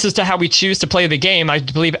 regardless as to how we choose to play the game, I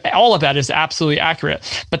believe all of that is absolutely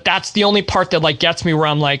accurate. But that's the only part that like gets me where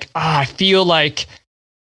I'm like, I feel like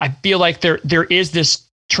there is this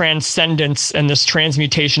transcendence and this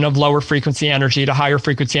transmutation of lower frequency energy to higher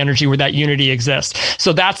frequency energy where that unity exists.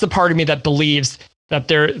 So that's the part of me that believes that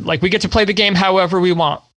we get to play the game however we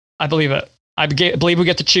want. I believe it. I believe we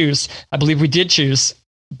get to choose. I believe we did choose,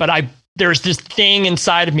 but there's this thing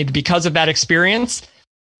inside of me that because of that experience,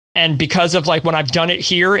 and because of like when I've done it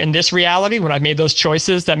here in this reality, when I've made those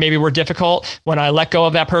choices that maybe were difficult, when I let go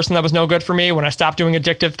of that person that was no good for me, when I stopped doing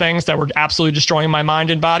addictive things that were absolutely destroying my mind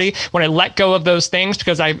and body, when I let go of those things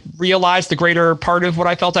because I realized the greater part of what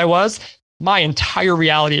I felt I was, my entire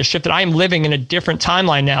reality has shifted. I am living in a different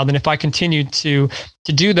timeline now than if I continued to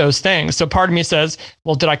do those things. So part of me says,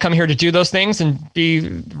 well, did I come here to do those things and be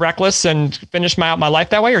reckless and finish my life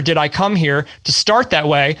that way? Or did I come here to start that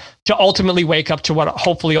way to ultimately wake up to what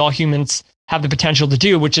hopefully all humans have the potential to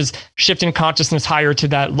do, which is shifting consciousness higher to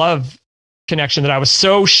that love connection that I was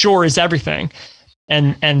so sure is everything.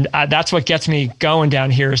 And that's what gets me going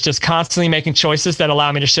down here, is just constantly making choices that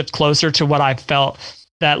allow me to shift closer to what I felt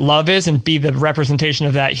that love is and be the representation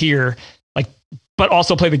of that here, like, but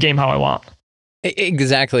also play the game how I want.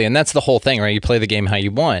 Exactly. And that's the whole thing, right? You play the game how you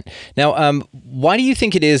want. Now, why do you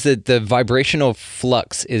think it is that the vibrational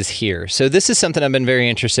flux is here? So this is something I've been very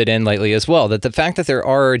interested in lately as well, that the fact that there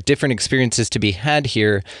are different experiences to be had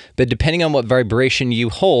here, but depending on what vibration you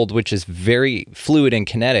hold, which is very fluid and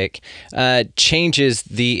kinetic, changes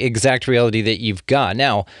the exact reality that you've got.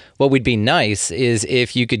 Now, what would be nice is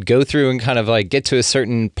if you could go through and kind of like get to a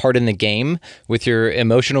certain part in the game with your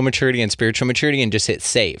emotional maturity and spiritual maturity and just hit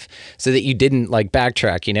save, so that you didn't like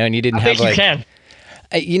backtrack, and you didn't have like. You can.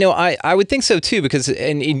 I would think so too, because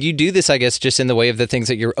and you do this, I guess, just in the way of the things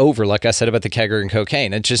that you're over. Like I said about the kegger and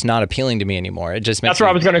cocaine, it's just not appealing to me anymore. It just makes That's where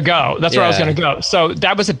I was going to go. Where I was going to go. So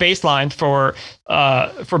that was a baseline for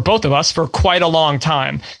both of us for quite a long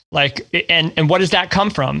time. Like, and what does that come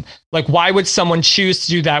from? Like, why would someone choose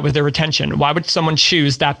to do that with their attention? Why would someone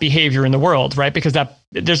choose that behavior in the world, right? Because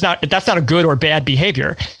that's not a good or bad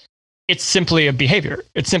behavior. It's simply a behavior.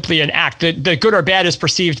 It's simply an act. The good or bad is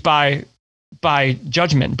perceived by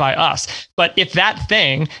judgment, by us. But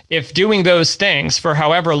if doing those things for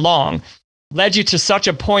however long led you to such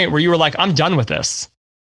a point where you were like, I'm done with this,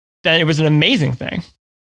 then it was an amazing thing.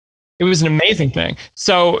 It was an amazing thing.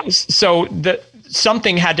 So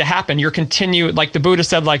something had to happen. Like the Buddha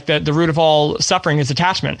said, like the root of all suffering is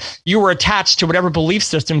attachment. You were attached to whatever belief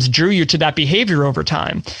systems drew you to that behavior over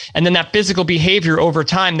time. And then that physical behavior over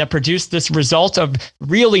time that produced this result of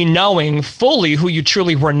really knowing fully who you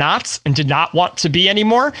truly were not and did not want to be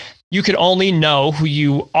anymore. You could only know who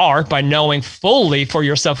you are by knowing fully for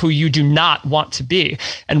yourself who you do not want to be.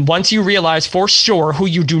 And once you realize for sure who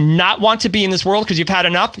you do not want to be in this world because you've had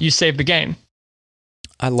enough, you save the game.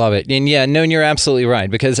 I love it. And yeah, no, you're absolutely right,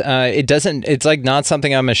 because it's like not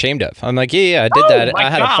something I'm ashamed of. I'm like, yeah, I did that.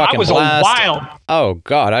 I had a fucking blast. Wild. Oh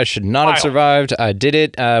God, I should not have survived. I did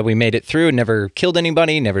it. We made it through, never killed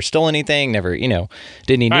anybody, never stole anything, never, did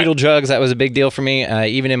any needle drugs. That was a big deal for me,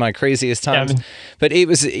 even in my craziest times. Yeah, but it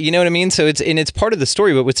was, you know what I mean? So it's part of the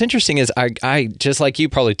story. But what's interesting is I just like you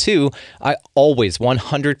probably too, I always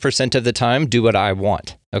 100% of the time do what I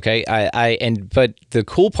want. Okay. But the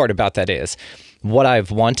cool part about that is, what I've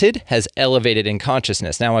wanted has elevated in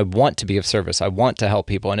consciousness. Now I want to be of service. I want to help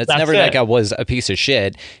people. And it's never like I was a piece of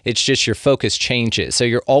shit. It's just your focus changes. So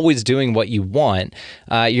you're always doing what you want.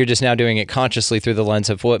 You're just now doing it consciously through the lens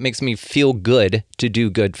of what makes me feel good to do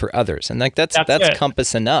good for others. And like that's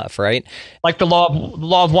compass enough, right? Like the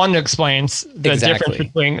law of one explains the difference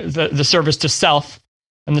between the service to self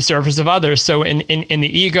and the service of others. So in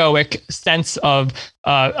the egoic sense of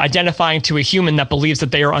identifying to a human that believes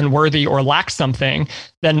that they are unworthy or lack something,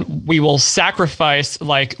 then we will sacrifice,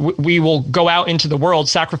 like we will go out into the world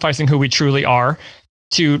sacrificing who we truly are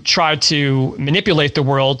to try to manipulate the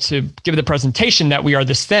world to give the presentation that we are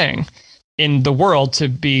this thing in the world, to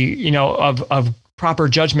be, of proper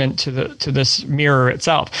judgment to this mirror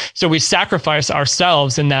itself. So we sacrifice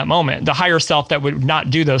ourselves in that moment, the higher self that would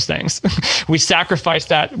not do those things. We sacrifice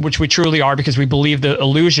that which we truly are because we believe the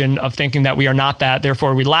illusion of thinking that we are not that,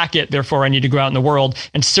 therefore we lack it, therefore I need to go out in the world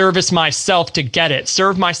and service myself to get it.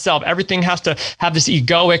 Serve myself. Everything has to have this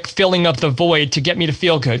egoic filling of the void to get me to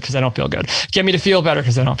feel good because I don't feel good. Get me to feel better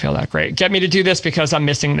because I don't feel that great. Get me to do this because I'm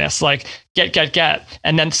missing this. Like get.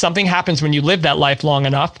 And then something happens when you live that life long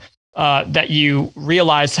enough that you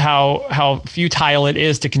realize how futile it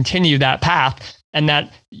is to continue that path, and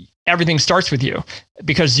that everything starts with you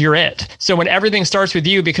because you're it. So when everything starts with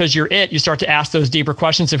you because you're it, you start to ask those deeper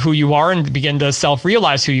questions of who you are and begin to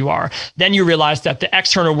self-realize who you are. Then you realize that the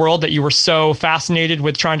external world that you were so fascinated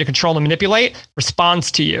with trying to control and manipulate responds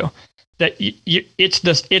to you. That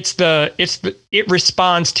it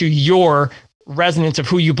responds to your resonance of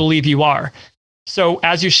who you believe you are. So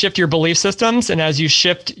as you shift your belief systems and as you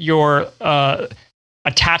shift your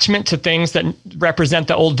attachment to things that represent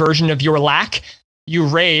the old version of your lack, you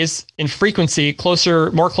raise in frequency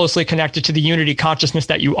more closely connected to the unity consciousness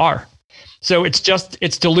that you are. So it's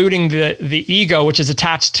diluting the ego, which is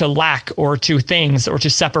attached to lack or to things or to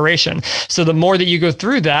separation. So the more that you go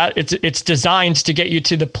through that, it's designed to get you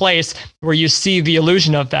to the place where you see the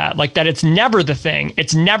illusion of that, like that it's never the thing.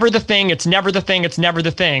 It's never the thing. It's never the thing. It's never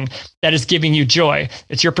the thing that is giving you joy.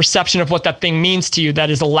 It's your perception of what that thing means to you that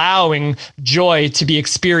is allowing joy to be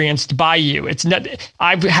experienced by you. It's not,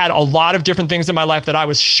 I've had a lot of different things in my life that I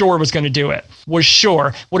was sure was going to do it,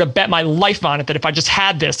 would have bet my life on it, that if I just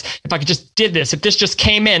had this, if I could just did this, if this just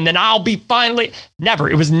came in, then I'll be finally. Never.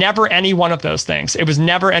 It was never any one of those things. It was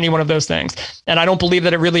never any one of those things. And I don't believe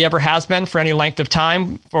that it really ever has been for any length of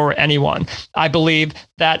time for anyone. I believe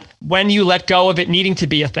that when you let go of it needing to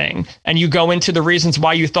be a thing and you go into the reasons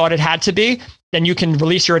why you thought it had to be, then you can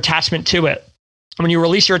release your attachment to it. And when you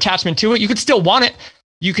release your attachment to it, you could still want it.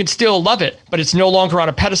 You can still love it, but it's no longer on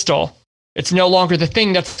a pedestal. It's no longer the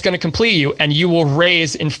thing that's going to complete you, and you will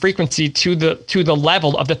raise in frequency to the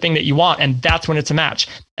level of the thing that you want, and that's when it's a match.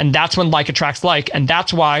 And that's when like attracts like. And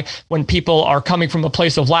that's why when people are coming from a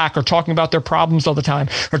place of lack or talking about their problems all the time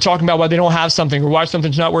or talking about why they don't have something or why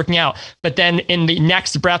something's not working out, but then in the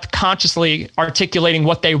next breath consciously articulating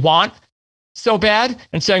what they want so bad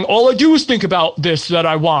and saying, all I do is think about this that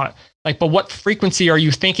I want. Like, but what frequency are you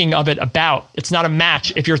thinking of it about? It's not a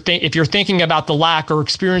match. If you're thinking about the lack or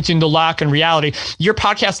experiencing the lack in reality, your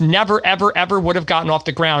podcast never, ever, ever would have gotten off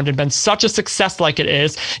the ground and been such a success like it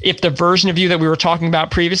is if the version of you that we were talking about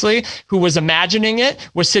previously, who was imagining it,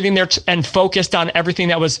 was sitting there and focused on everything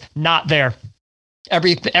that was not there.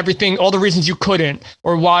 Everything, all the reasons you couldn't,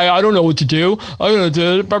 or why I don't know what to do. I don't know,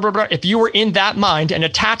 do blah, blah, blah. If you were in that mind and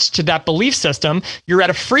attached to that belief system, you're at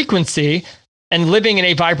a frequency and living in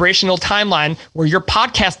a vibrational timeline where your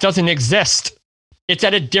podcast doesn't exist. It's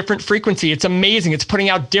at a different frequency. It's amazing. It's putting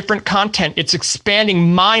out different content. It's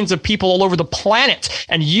expanding minds of people all over the planet.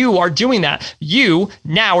 And you are doing that. You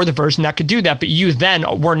now are the version that could do that, but you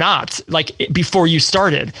then were not, like before you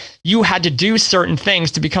started. You had to do certain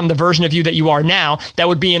things to become the version of you that you are now that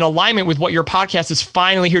would be in alignment with what your podcast is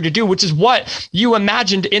finally here to do, which is what you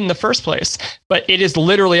imagined in the first place. But it is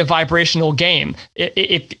literally a vibrational game.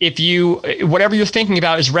 If you, whatever you're thinking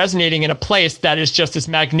about is resonating in a place that is just this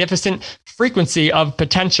magnificent frequency of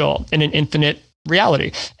potential in an infinite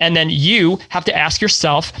reality. And then you have to ask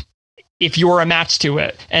yourself if you're a match to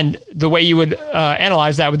it. And the way you would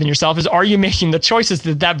analyze that within yourself is, are you making the choices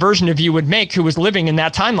that that version of you would make who was living in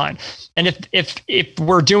that timeline? And if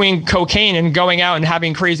we're doing cocaine and going out and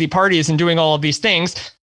having crazy parties and doing all of these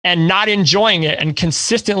things and not enjoying it and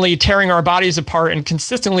consistently tearing our bodies apart and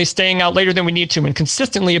consistently staying out later than we need to and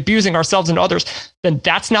consistently abusing ourselves and others, then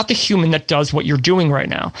that's not the human that does what you're doing right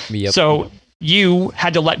now. Yep. So you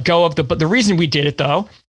had to let go of but the reason we did it though,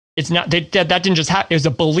 it's not that didn't just happen. It was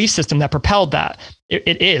a belief system that propelled that.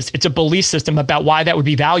 It's a belief system about why that would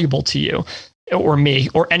be valuable to you or me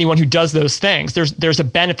or anyone who does those things. There's a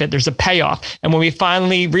benefit, there's a payoff. And when we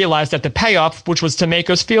finally realized that the payoff, which was to make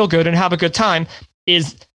us feel good and have a good time,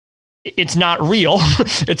 it's not real.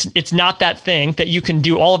 It's not that thing that you can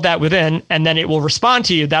do all of that within, and then it will respond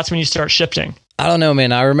to you. That's when you start shifting. I don't know,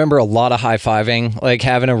 man. I remember a lot of high-fiving, like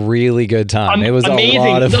having a really good time. It was amazing. A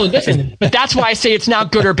lot of... No, listen, but that's why I say it's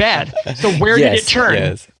not good or bad. So where did it turn?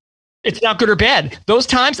 Yes. It's not good or bad. Those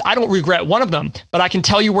times, I don't regret one of them, but I can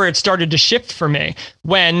tell you where it started to shift for me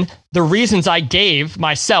when the reasons I gave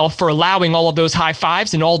myself for allowing all of those high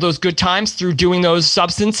fives and all those good times through doing those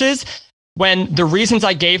substances, when the reasons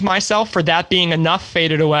I gave myself for that being enough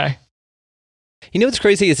faded away. You know what's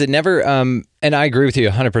crazy is it never, and I agree with you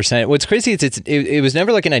 100%. What's crazy is it was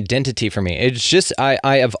never like an identity for me. It's just,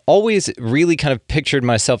 I have always really kind of pictured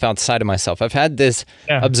myself outside of myself. I've had this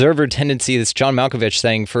observer tendency, this John Malkovich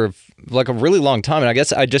thing for like a really long time. And I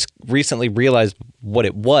guess I just recently realized what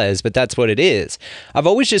it was, but that's what it is. I've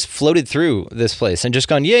always just floated through this place and just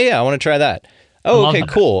gone, yeah, I want to try that. Oh, okay,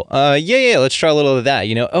 cool. Yeah, let's try a little of that.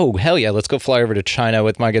 You know, oh, hell yeah, let's go fly over to China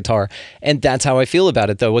with my guitar. And that's how I feel about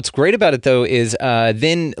it, though. What's great about it, though, is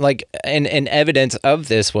then, like, and evidence of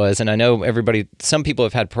this was, and I know some people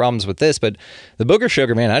have had problems with this, but the booger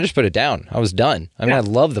sugar, man, I just put it down. I was done. I mean, I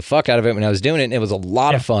loved the fuck out of it when I was doing it, and it was a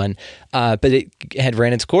lot of fun. But it had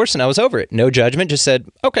ran its course, and I was over it. No judgment, just said,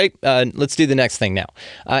 okay, let's do the next thing now.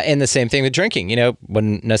 And the same thing with drinking, you know,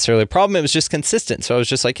 wasn't necessarily a problem. It was just consistent. So I was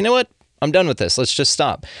just like, you know what? I'm done with this. Let's just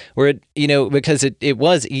stop. Because it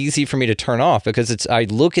was easy for me to turn off because I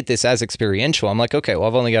look at this as experiential. I'm like, okay, well,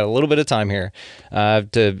 I've only got a little bit of time here. I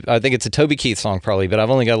think it's a Toby Keith song probably, but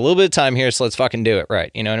I've only got a little bit of time here, so let's fucking do it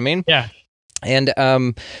right. You know what I mean? Yeah. And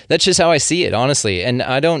that's just how I see it, honestly. And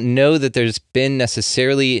I don't know that there's been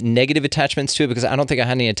necessarily negative attachments to it because I don't think I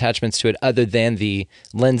had any attachments to it other than the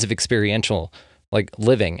lens of experiential like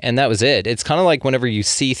living, and that was it. It's kind of like whenever you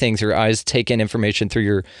see things, your eyes take in information through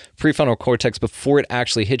your prefrontal cortex before it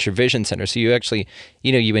actually hits your vision center. So you actually,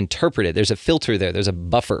 you interpret it. There's a filter there. There's a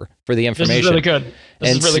buffer for the information. This is really good.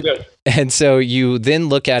 This is really good. And so you then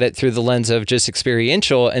look at it through the lens of just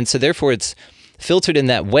experiential, and so therefore it's filtered in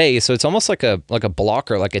that way. So it's almost like a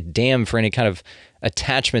blocker, like a dam for any kind of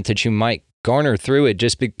attachment that you might garner through it,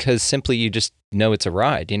 just because simply you just know it's a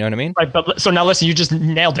ride. You know what I mean? Right. But so now listen, you just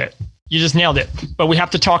nailed it. You just nailed it. But we have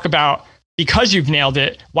to talk about, because you've nailed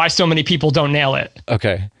it, why so many people don't nail it.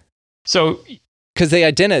 Okay. So, because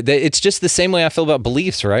it's just the same way I feel about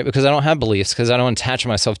beliefs, right? Because I don't have beliefs, because I don't attach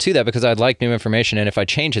myself to that, because I'd like new information, and if I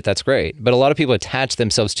change it, that's great. But a lot of people attach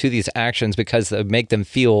themselves to these actions because they make them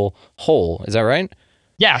feel whole. Is that right?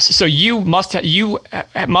 yes. So you must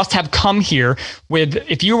have come here with,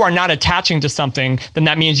 if you are not attaching to something, then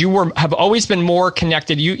that means you have always been more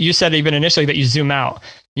connected. You said even initially that you zoom out.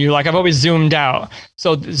 You're like, I've always zoomed out.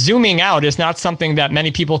 So zooming out is not something that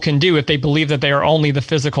many people can do if they believe that they are only the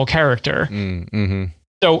physical character. Mm-hmm.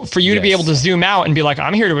 So for you to be able to zoom out and be like,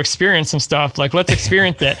 I'm here to experience some stuff, like let's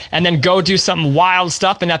experience it, and then go do some wild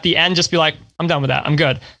stuff, and at the end just be like, I'm done with that, I'm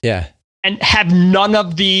good. Yeah. And have none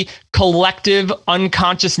of the collective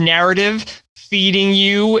unconscious narrative feeding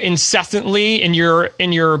you incessantly in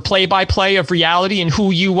your play-by-play of reality and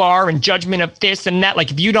who you are and judgment of this and that.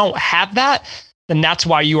 Like if you don't have that, then that's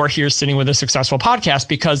why you are here sitting with a successful podcast,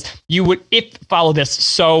 because you would, follow this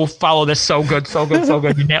so good.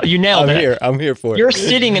 You nailed it. I'm here for it. You're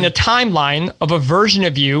sitting in a timeline of a version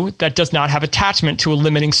of you that does not have attachment to a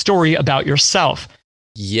limiting story about yourself.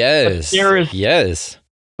 Yes.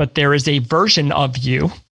 But there is a version of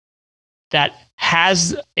you that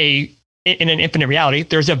has in an infinite reality,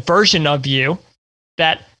 there's a version of you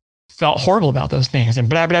that felt horrible about those things and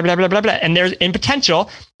blah, blah, blah, blah, blah, blah. And there's, in potential,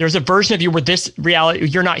 there's a version of you where this reality,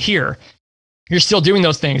 you're not here. You're still doing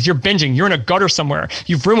those things. You're binging. You're in a gutter somewhere.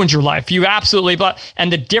 You've ruined your life. You absolutely,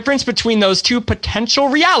 and the difference between those two potential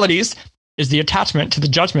realities is the attachment to the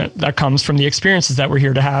judgment that comes from the experiences that we're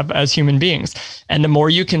here to have as human beings. And the more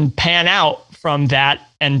you can pan out from that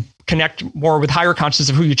and connect more with higher consciousness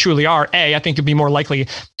of who you truly are, I think you'll be more likely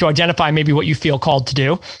to identify maybe what you feel called to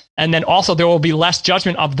do. And then also there will be less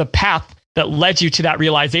judgment of the path that led you to that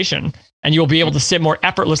realization. And you'll be able to sit more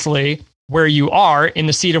effortlessly where you are in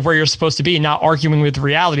the seat of where you're supposed to be, not arguing with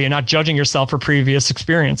reality and not judging yourself for previous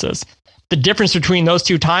experiences. The difference between those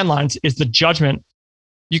two timelines is the judgment.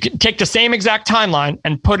 You can take the same exact timeline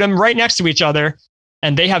and put them right next to each other,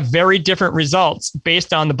 and they have very different results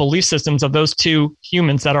based on the belief systems of those two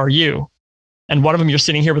humans that are you. And one of them, you're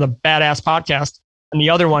sitting here with a badass podcast, and the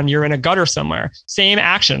other one, you're in a gutter somewhere. Same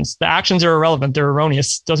actions. The actions are irrelevant. They're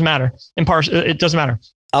erroneous. Doesn't matter. Impartial. It doesn't matter.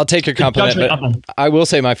 I'll take your compliment, but I will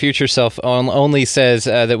say my future self only says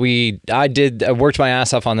that I worked my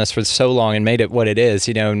ass off on this for so long and made it what it is,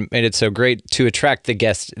 and made it so great to attract the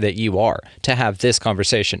guest that you are, to have this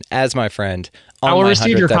conversation as my friend. I will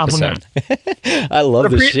receive your compliment. I love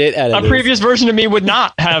the shit out of this. A previous version of me would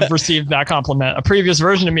not have received that compliment. A previous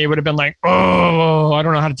version of me would have been like, oh, I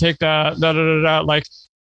don't know how to take that. Like,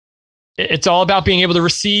 it's all about being able to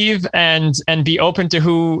receive and be open to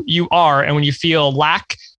who you are. And when you feel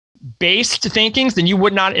lack-based thinkings, then you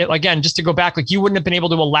would not, again, just to go back, like you wouldn't have been able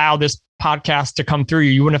to allow this podcast to come through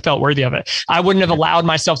you. You wouldn't have felt worthy of it. I wouldn't have allowed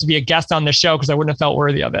myself to be a guest on this show because I wouldn't have felt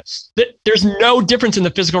worthy of it. There's no difference in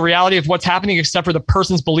the physical reality of what's happening except for the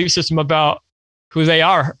person's belief system about who they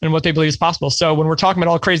are and what they believe is possible. So when we're talking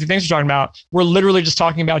about all the crazy things we're talking about, we're literally just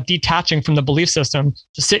talking about detaching from the belief system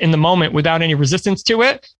to sit in the moment without any resistance to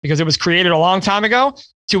it, because it was created a long time ago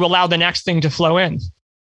to allow the next thing to flow in.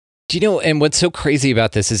 Do you know, and what's so crazy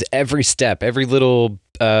about this is every step, every little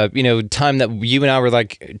time that you and I were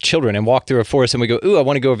like children and walked through a forest and we go, ooh, I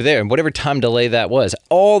want to go over there. And whatever time delay that was,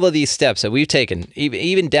 all of these steps that we've taken,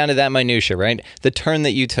 even down to that minutia, right? The turn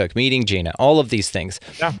that you took, meeting Gina, all of these things,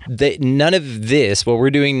 none of this, what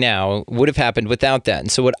we're doing now, would have happened without that.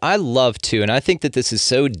 And so what I love too, and I think that this is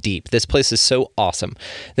so deep, this place is so awesome,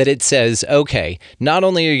 that it says, okay, not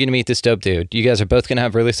only are you going to meet this dope dude, you guys are both going to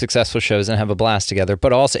have really successful shows and have a blast together,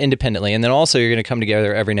 but also independently. And then also you're going to come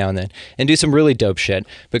together every now and then and do some really dope shit.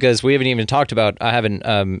 Because we haven't even talked about, I haven't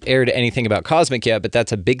aired anything about Cosmic yet, but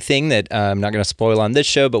that's a big thing that I'm not going to spoil on this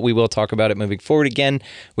show, but we will talk about it moving forward again.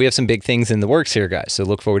 We have some big things in the works here, guys, so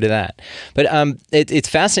look forward to that. But it's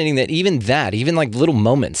fascinating that even like little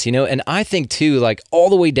moments, and I think too, like all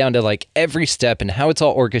the way down to like every step and how it's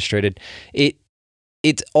all orchestrated,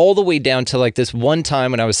 it's all the way down to like this one time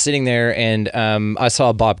when I was sitting there and I saw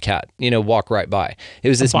a bobcat, walk right by. It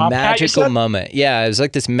was this magical moment. Yeah, it was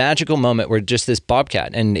like this magical moment where just this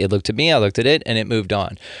bobcat, and it looked at me, I looked at it, and it moved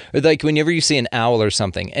on. Or like whenever you see an owl or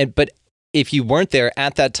something, but if you weren't there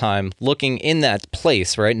at that time looking in that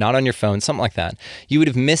place, right, not on your phone, something like that, you would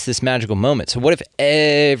have missed this magical moment. So what if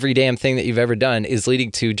every damn thing that you've ever done is leading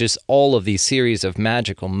to just all of these series of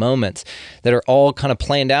magical moments that are all kind of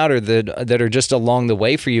planned out, or that are just along the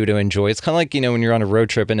way for you to enjoy? It's kind of like, when you're on a road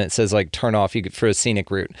trip and it says like turn off for a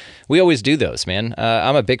scenic route. We always do those, man.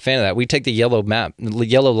 I'm a big fan of that. We take the yellow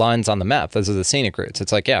lines on the map. Those are the scenic routes.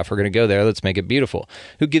 It's like, yeah, if we're going to go there, let's make it beautiful.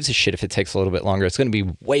 Who gives a shit if it takes a little bit longer? It's going to be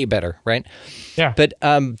way better, right? Yeah. But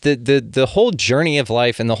the whole journey of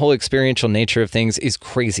life and the whole experiential nature of things is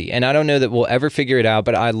crazy. And I don't know that we'll ever figure it out,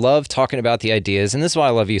 but I love talking about the ideas. And this is why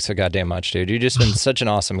I love you so goddamn much, dude. You've just been such an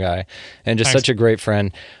awesome guy and just such a great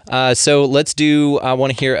friend. So let's I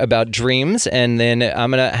want to hear about dreams, and then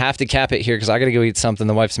I'm going to have to cap it here because I got to go eat something.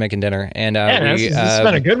 The wife's making dinner. And this has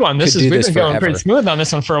been a good one. We've been going pretty smooth on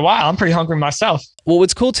this one for a while. I'm pretty hungry myself. Well,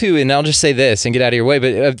 what's cool too, and I'll just say this and get out of your way,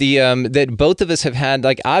 but that both of us have had,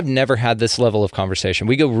 like, I've never had this level of conversation.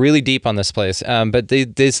 We go really deep on this place, but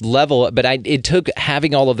this level, it took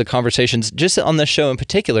having all of the conversations just on this show in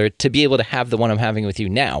particular to be able to have the one I'm having with you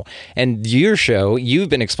now. And your show, you've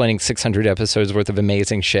been explaining 600 episodes worth of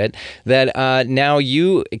amazing shit that now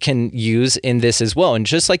you can use in this as well. And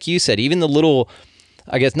just like you said, even the little,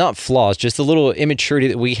 I guess not flaws, just the little immaturity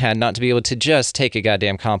that we had not to be able to just take a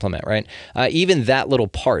goddamn compliment, right? Even that little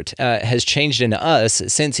part has changed in us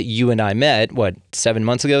since you and I met, 7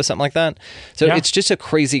 months ago, something like that? So It's just a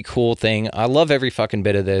crazy cool thing. I love every fucking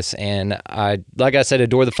bit of this, and like I said,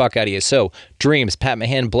 adore the fuck out of you. So, dreams, pat my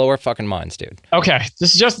hand, blow our fucking minds, dude. Okay,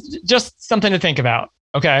 this is just something to think about,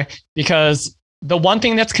 okay? Because the one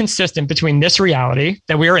thing that's consistent between this reality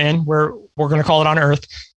that we're in, we're going to call it on Earth,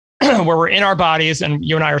 where we're in our bodies and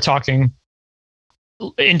you and I are talking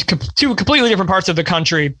in two completely different parts of the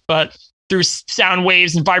country, but through sound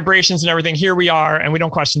waves and vibrations and everything, here we are, and we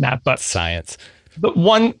don't question that. But science. The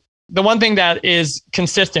one thing that is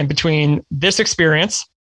consistent between this experience,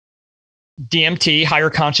 DMT,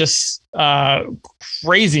 higher conscious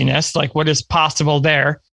craziness, like what is possible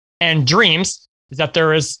there, and dreams, is that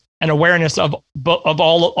there is an awareness of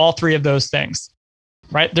all three of those things.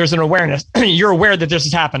 Right? There's an awareness. You're aware that this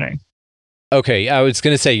is happening. Okay, I was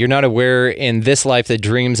going to say, you're not aware in this life that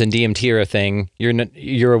dreams and DMT are a thing.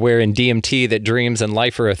 You're aware in DMT that dreams and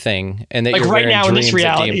life are a thing, and that like you're right aware now in this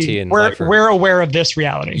reality, we're aware of this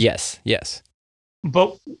reality. Yes.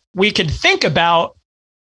 But we could think about,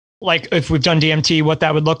 like, if we've done DMT, what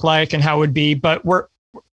that would look like and how it would be. But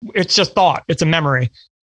it's just thought. It's a memory.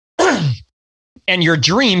 And your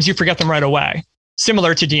dreams, you forget them right away.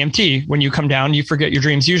 Similar to DMT, when you come down, you forget your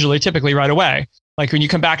dreams typically right away. Like when you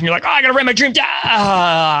come back and you're like, oh, I got to write my dream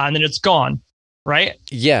down, and then it's gone, right?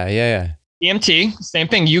 Yeah. DMT, same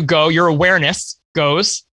thing. You go, your awareness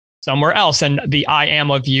goes somewhere else, and the I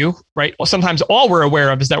am of you, right? Well, sometimes all we're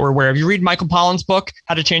aware of is that we're aware of. You read Michael Pollan's book,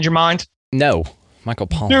 How to Change Your Mind? No, Michael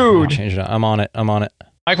Pollan. Dude. I'm on it.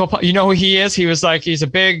 Michael, you know who he is? He was like, he's a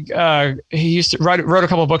big, he used to wrote a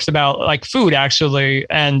couple of books about like food actually.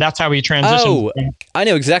 And that's how he transitioned. Oh, I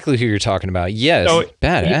know exactly who you're talking about. Yes. So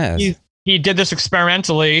badass. He did this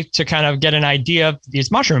experimentally to kind of get an idea of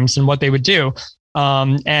these mushrooms and what they would do.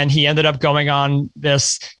 And he ended up going on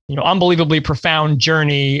this, unbelievably profound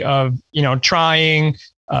journey of, trying,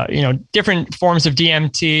 different forms of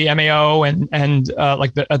DMT, MAO, and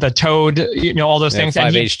like the toad, all those things.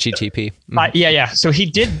 5-HTTP. Yeah. So he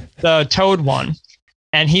did the toad one,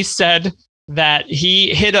 and he said that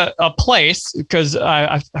he hit a place because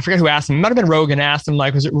I forget who asked him. It might have been Rogan asked him,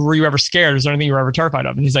 like, were you ever scared? Was there anything you were ever terrified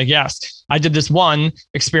of? And he's like, yes, I did this one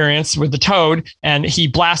experience with the toad, and he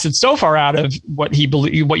blasted so far out of what we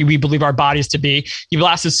believe our bodies to be. He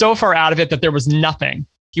blasted so far out of it that there was nothing.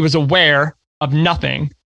 He was aware of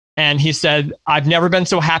nothing. And he said, I've never been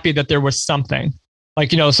so happy that there was something.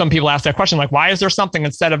 Like, some people ask that question, like, why is there something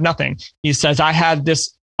instead of nothing? He says, I had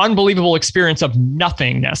this unbelievable experience of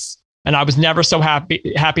nothingness. And I was never so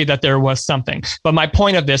happy that there was something. But my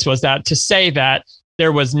point of this was that to say that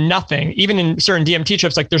there was nothing, even in certain DMT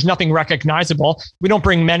trips, like there's nothing recognizable. We don't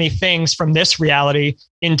bring many things from this reality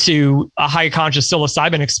into a high conscious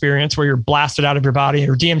psilocybin experience where you're blasted out of your body,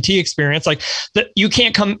 or DMT experience. Like that, you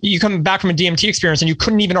come back from a DMT experience and you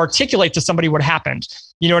couldn't even articulate to somebody what happened.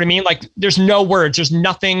 You know what I mean? Like there's no words, there's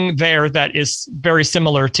nothing there that is very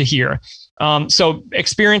similar to here. So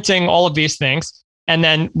experiencing all of these things. And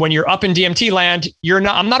then when you're up in DMT land,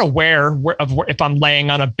 I'm not aware of if I'm laying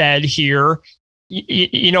on a bed here,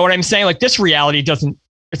 you know what I'm saying? Like this reality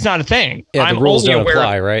it's not a thing. Yeah, I'm the rules only don't aware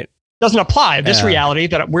apply, right? Doesn't apply. This Yeah. reality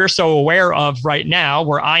that we're so aware of right now,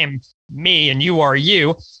 where I am me and you are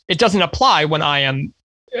you, it doesn't apply when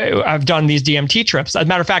I've done these DMT trips. As a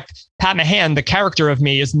matter of fact, Pat Mahan, the character of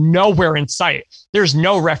me, is nowhere in sight. There's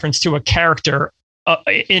no reference to a character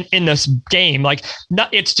in this game. Like,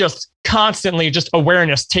 it's just constantly just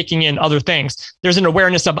awareness taking in other things. There's an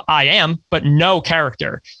awareness of I am, but no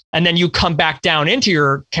character. And then you come back down into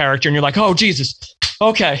your character and you're like, oh, Jesus.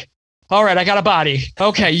 Okay. All right. I got a body.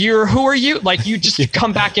 Okay. Who are you? Like, you just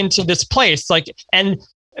come back into this place. Like, and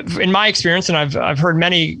in my experience, and I've heard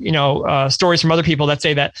many, stories from other people that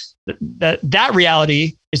say that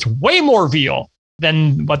reality is way more real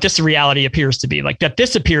than what this reality appears to be. Like, that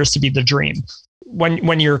this appears to be the dream.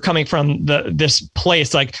 When you're coming from this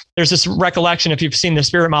place, like there's this recollection, if you've seen The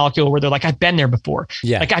Spirit Molecule, where they're like, I've been there before.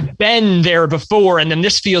 Yeah. Like, I've been there before. And then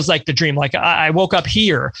this feels like the dream. Like, I woke up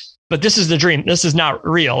here, but this is the dream. This is not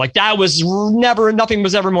real. Like, nothing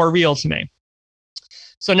was ever more real to me.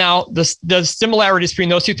 So now the similarities between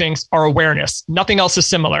those two things are awareness. Nothing else is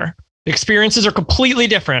similar. The experiences are completely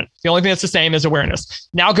different. The only thing that's the same is awareness.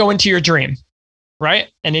 Now go into your dream, right?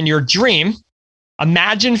 And in your dream,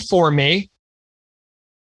 imagine for me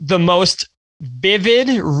the most vivid,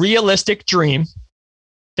 realistic dream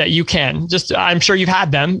that you can. Just, I'm sure you've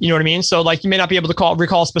had them, you know what I mean? So like, you may not be able to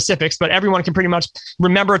recall specifics, but everyone can pretty much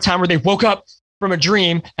remember a time where they woke up from a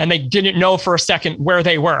dream and they didn't know for a second where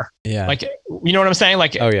they were. Yeah. Like, you know what I'm saying?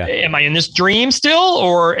 Like, oh, yeah. Am I in this dream still,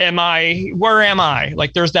 or where am I?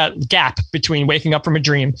 Like, there's that gap between waking up from a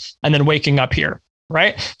dream and then waking up here.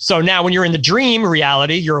 Right. So now when you're in the dream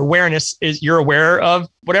reality, your awareness is you're aware of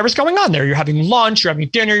whatever's going on there. You're having lunch, you're having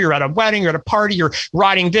dinner, you're at a wedding, you're at a party, you're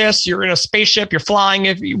riding this, you're in a spaceship, you're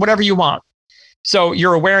flying, whatever you want. So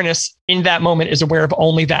your awareness in that moment is aware of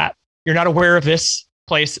only that. You're not aware of this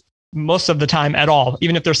place most of the time at all,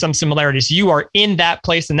 even if there's some similarities. You are in that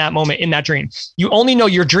place, in that moment, in that dream. You only know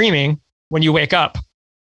you're dreaming when you wake up.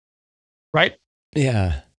 Right?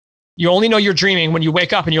 Yeah. You only know you're dreaming when you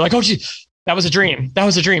wake up and you're like, oh, gee, that was a dream. That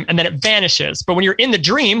was a dream. And then it vanishes. But when you're in the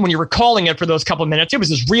dream, when you're recalling it for those couple of minutes, it was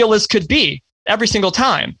as real as could be every single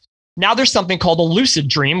time. Now there's something called a lucid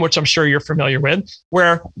dream, which I'm sure you're familiar with,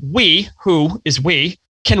 where we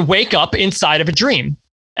can wake up inside of a dream.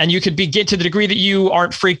 And you could get to the degree that you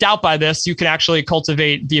aren't freaked out by this, you can actually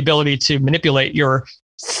cultivate the ability to manipulate your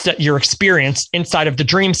experience inside of the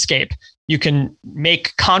dreamscape. You can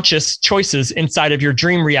make conscious choices inside of your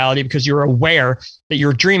dream reality because you're aware that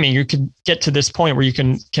you're dreaming. You can get to this point where you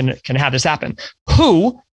can have this happen.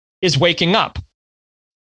 Who is waking up?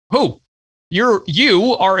 Who? You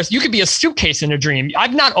could be a suitcase in a dream.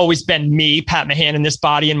 I've not always been me, Pat Mahan, in this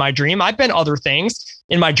body in my dream. I've been other things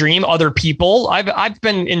in my dream, other people. I've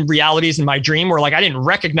been in realities in my dream where like I didn't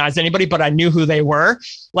recognize anybody, but I knew who they were.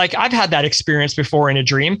 Like I've had that experience before in a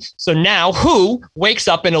dream. So now who wakes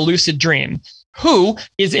up in a lucid dream? Who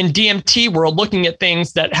is in DMT world looking at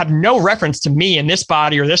things that have no reference to me in this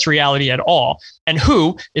body or this reality at all? And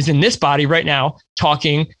who is in this body right now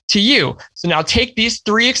talking to you? So now take these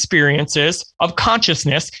three experiences of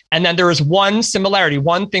consciousness, and then there is one similarity,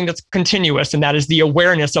 one thing that's continuous, and that is the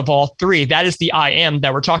awareness of all three. That is the I am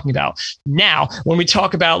that we're talking about. Now, when we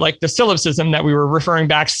talk about like the syllogism that we were referring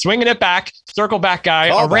back, swinging it back, circle back guy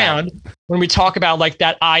around, when we talk about like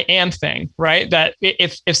that I am thing, right? That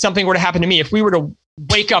if something were to happen to me, if we were to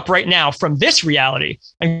wake up right now from this reality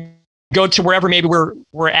and go to wherever maybe we're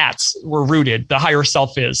rooted, the higher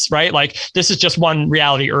self is, right? Like this is just one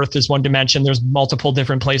reality. Earth is one dimension. There's multiple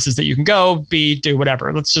different places that you can go, do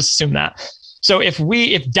whatever. Let's just assume that. So if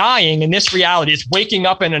dying in this reality is waking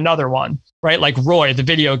up in another one, right? Like Roy, the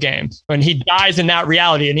video game, when he dies in that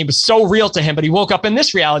reality and he was so real to him, but he woke up in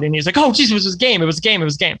this reality and he's like, oh, geez, it was a game. It was a game. It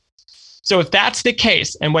was a game. So if that's the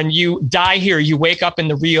case, and when you die here, you wake up in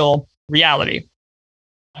the real reality.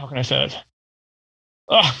 How can I say it?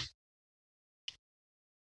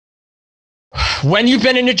 When you've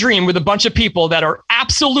been in a dream with a bunch of people that are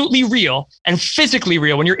absolutely real and physically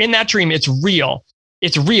real, when you're in that dream, it's real.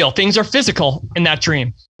 It's real. Things are physical in that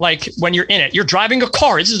dream. Like when you're in it, you're driving a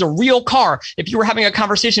car. This is a real car. If you were having a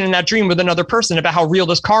conversation in that dream with another person about how real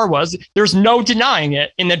this car was, there's no denying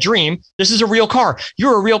it in the dream. This is a real car.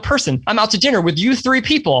 You're a real person. I'm out to dinner with you three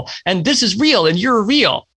people, and this is real, and you're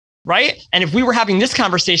real. Right? And if we were having this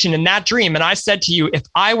conversation in that dream, and I said to you, if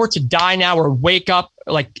I were to die now or wake up,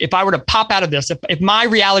 like if I were to pop out of this, if my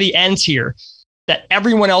reality ends here, that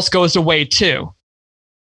everyone else goes away too,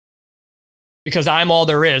 because I'm all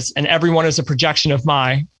there is, and everyone is a projection of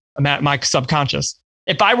my subconscious.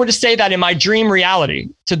 If I were to say that in my dream reality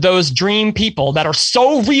to those dream people that are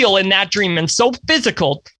so real in that dream and so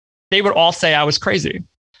physical, they would all say I was crazy.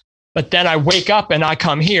 But then I wake up and I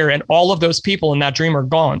come here and all of those people in that dream are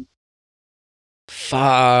gone.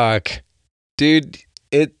 Fuck. Dude,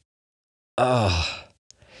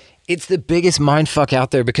 it's the biggest mindfuck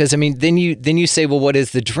out there because, I mean, then you say, well, what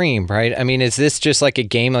is the dream, right? I mean, is this just like a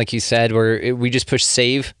game, like you said, where we just push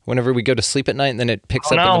save whenever we go to sleep at night and then it picks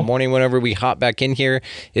up in the morning whenever we hop back in here?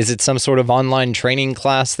 Is it some sort of online training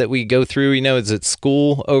class that we go through? You know, is it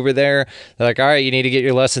school over there? They're like, all right, you need to get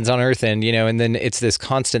your lessons on Earth in, you know, and then it's this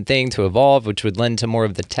constant thing to evolve, which would lend to more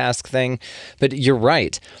of the task thing. But you're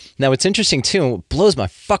right. Now, it's interesting, too. It blows my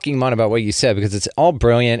fucking mind about what you said because it's all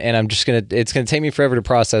brilliant and it's going to take me forever to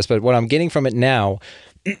process. But what I'm getting from it now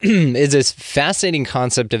is this fascinating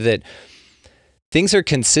concept of that things are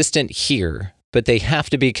consistent here, but they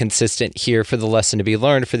have to be consistent here for the lesson to be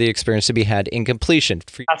learned, for the experience to be had in completion.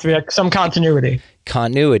 Has to be like some continuity.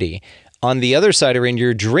 On the other side, or in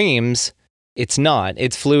your dreams, it's not.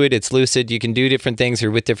 It's fluid. It's lucid. You can do different things.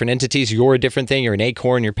 You're with different entities. You're a different thing. You're an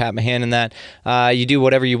acorn. You're Pat Mahan in that. You do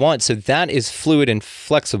whatever you want. So that is fluid and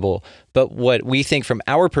flexible. But what we think from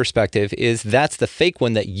our perspective is that's the fake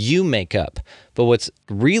one that you make up. But what's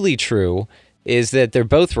really true is that they're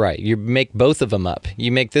both right. You make both of them up.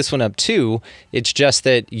 You make this one up too. It's just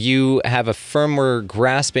that you have a firmer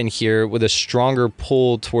grasp in here with a stronger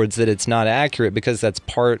pull towards that it's not accurate because that's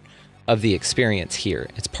part of the experience here.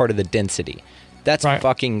 It's part of the density. That's right.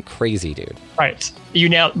 Fucking crazy, dude. Right. You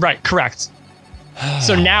nailed right, correct.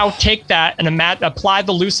 So now take that and apply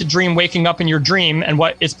the lucid dream waking up in your dream and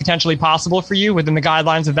what is potentially possible for you within the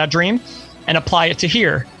guidelines of that dream and apply it to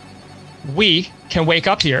here. We can wake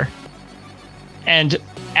up here and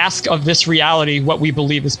ask of this reality what we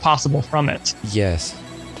believe is possible from it. Yes.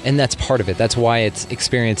 And that's part of it. That's why it's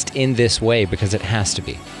experienced in this way, because it has to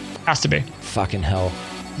be. Has to be. Fucking hell.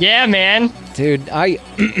 Yeah, man. Dude, I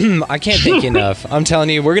can't thank you enough. I'm telling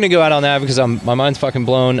you, we're going to go out on that because my mind's fucking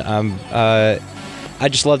blown. I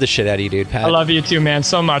just love the shit out of you, dude. Pat. I love you too, man,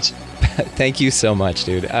 so much. Thank you so much,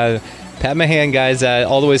 dude. Pat Mahan, guys,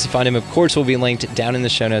 all the ways to find him, of course, will be linked down in the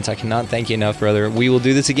show notes. I cannot thank you enough, brother. We will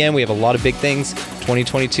do this again. We have a lot of big things.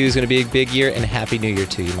 2022 is going to be a big year, and Happy New Year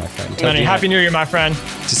to you, my friend. Happy New Year, my friend.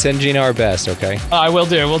 To send Gina our best, okay? I will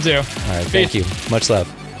do. All right, thank you. Much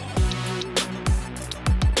love.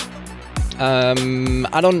 I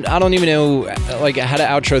don't even know like how to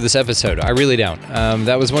outro this episode. I really don't.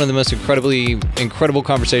 That was one of the most incredible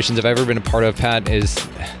conversations I've ever been a part of. Pat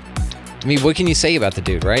I mean, what can you say about the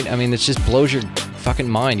dude, right? I mean, it just blows your fucking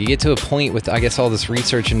mind. You get to a point with, I guess, all this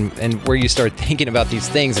research and where you start thinking about these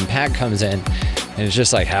things, and Pat comes in and it's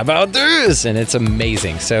just like, how about this? And it's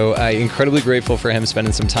amazing. So incredibly grateful for him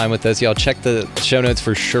spending some time with us. Y'all check the show notes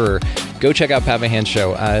for sure. Go check out Pat Mahan's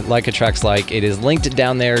show, Like Attracts Like. It is linked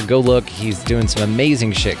down there. Go look. He's doing some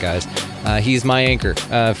amazing shit, guys. He's my anchor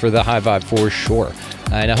for the high vibe for sure.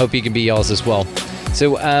 And I hope he can be y'all's as well.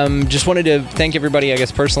 So just wanted to thank everybody, I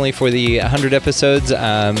guess, personally for the 100 episodes.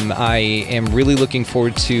 I am really looking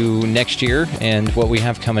forward to next year and what we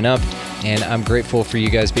have coming up. And I'm grateful for you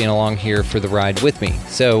guys being along here for the ride with me.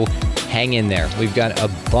 So hang in there. We've got a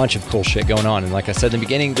bunch of cool shit going on. And like I said in the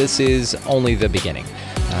beginning, this is only the beginning.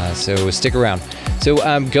 So stick around. So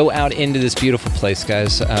go out into this beautiful place,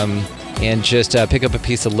 guys. And just pick up a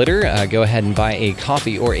piece of litter. Go ahead and buy a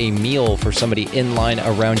coffee or a meal for somebody in line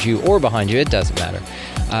around you or behind you. It doesn't matter.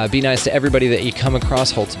 Be nice to everybody that you come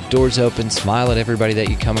across. Hold some doors open. Smile at everybody that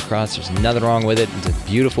you come across. There's nothing wrong with it. It's a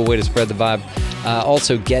beautiful way to spread the vibe.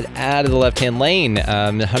 Also, get out of the left-hand lane.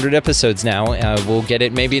 100 episodes now. We'll get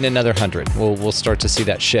it maybe in another 100. We'll start to see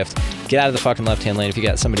that shift. Get out of the fucking left-hand lane. If you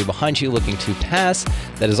got somebody behind you looking to pass,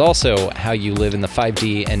 that is also how you live in the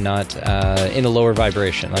 5D and not in a lower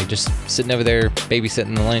vibration. Like just sitting over there,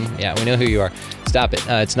 babysitting the lane. Yeah, we know who you are. Stop it.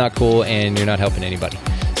 It's not cool, and you're not helping anybody.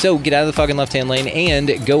 So get out of the fucking left-hand lane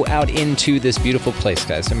and go out into this beautiful place,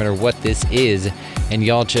 guys, no matter what this is. And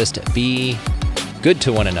y'all just be good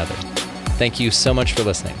to one another. Thank you so much for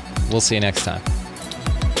listening. We'll see you next time.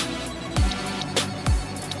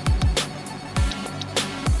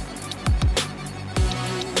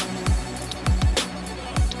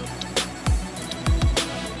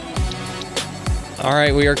 All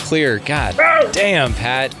right, we are clear. God damn,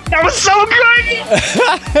 Pat. That was so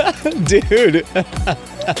good! Dude.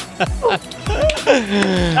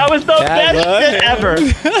 That was the best shit ever.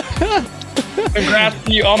 Congrats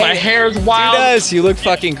to you. Oh, my hair's wild. You look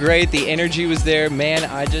fucking great. The energy was there. Man,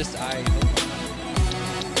 I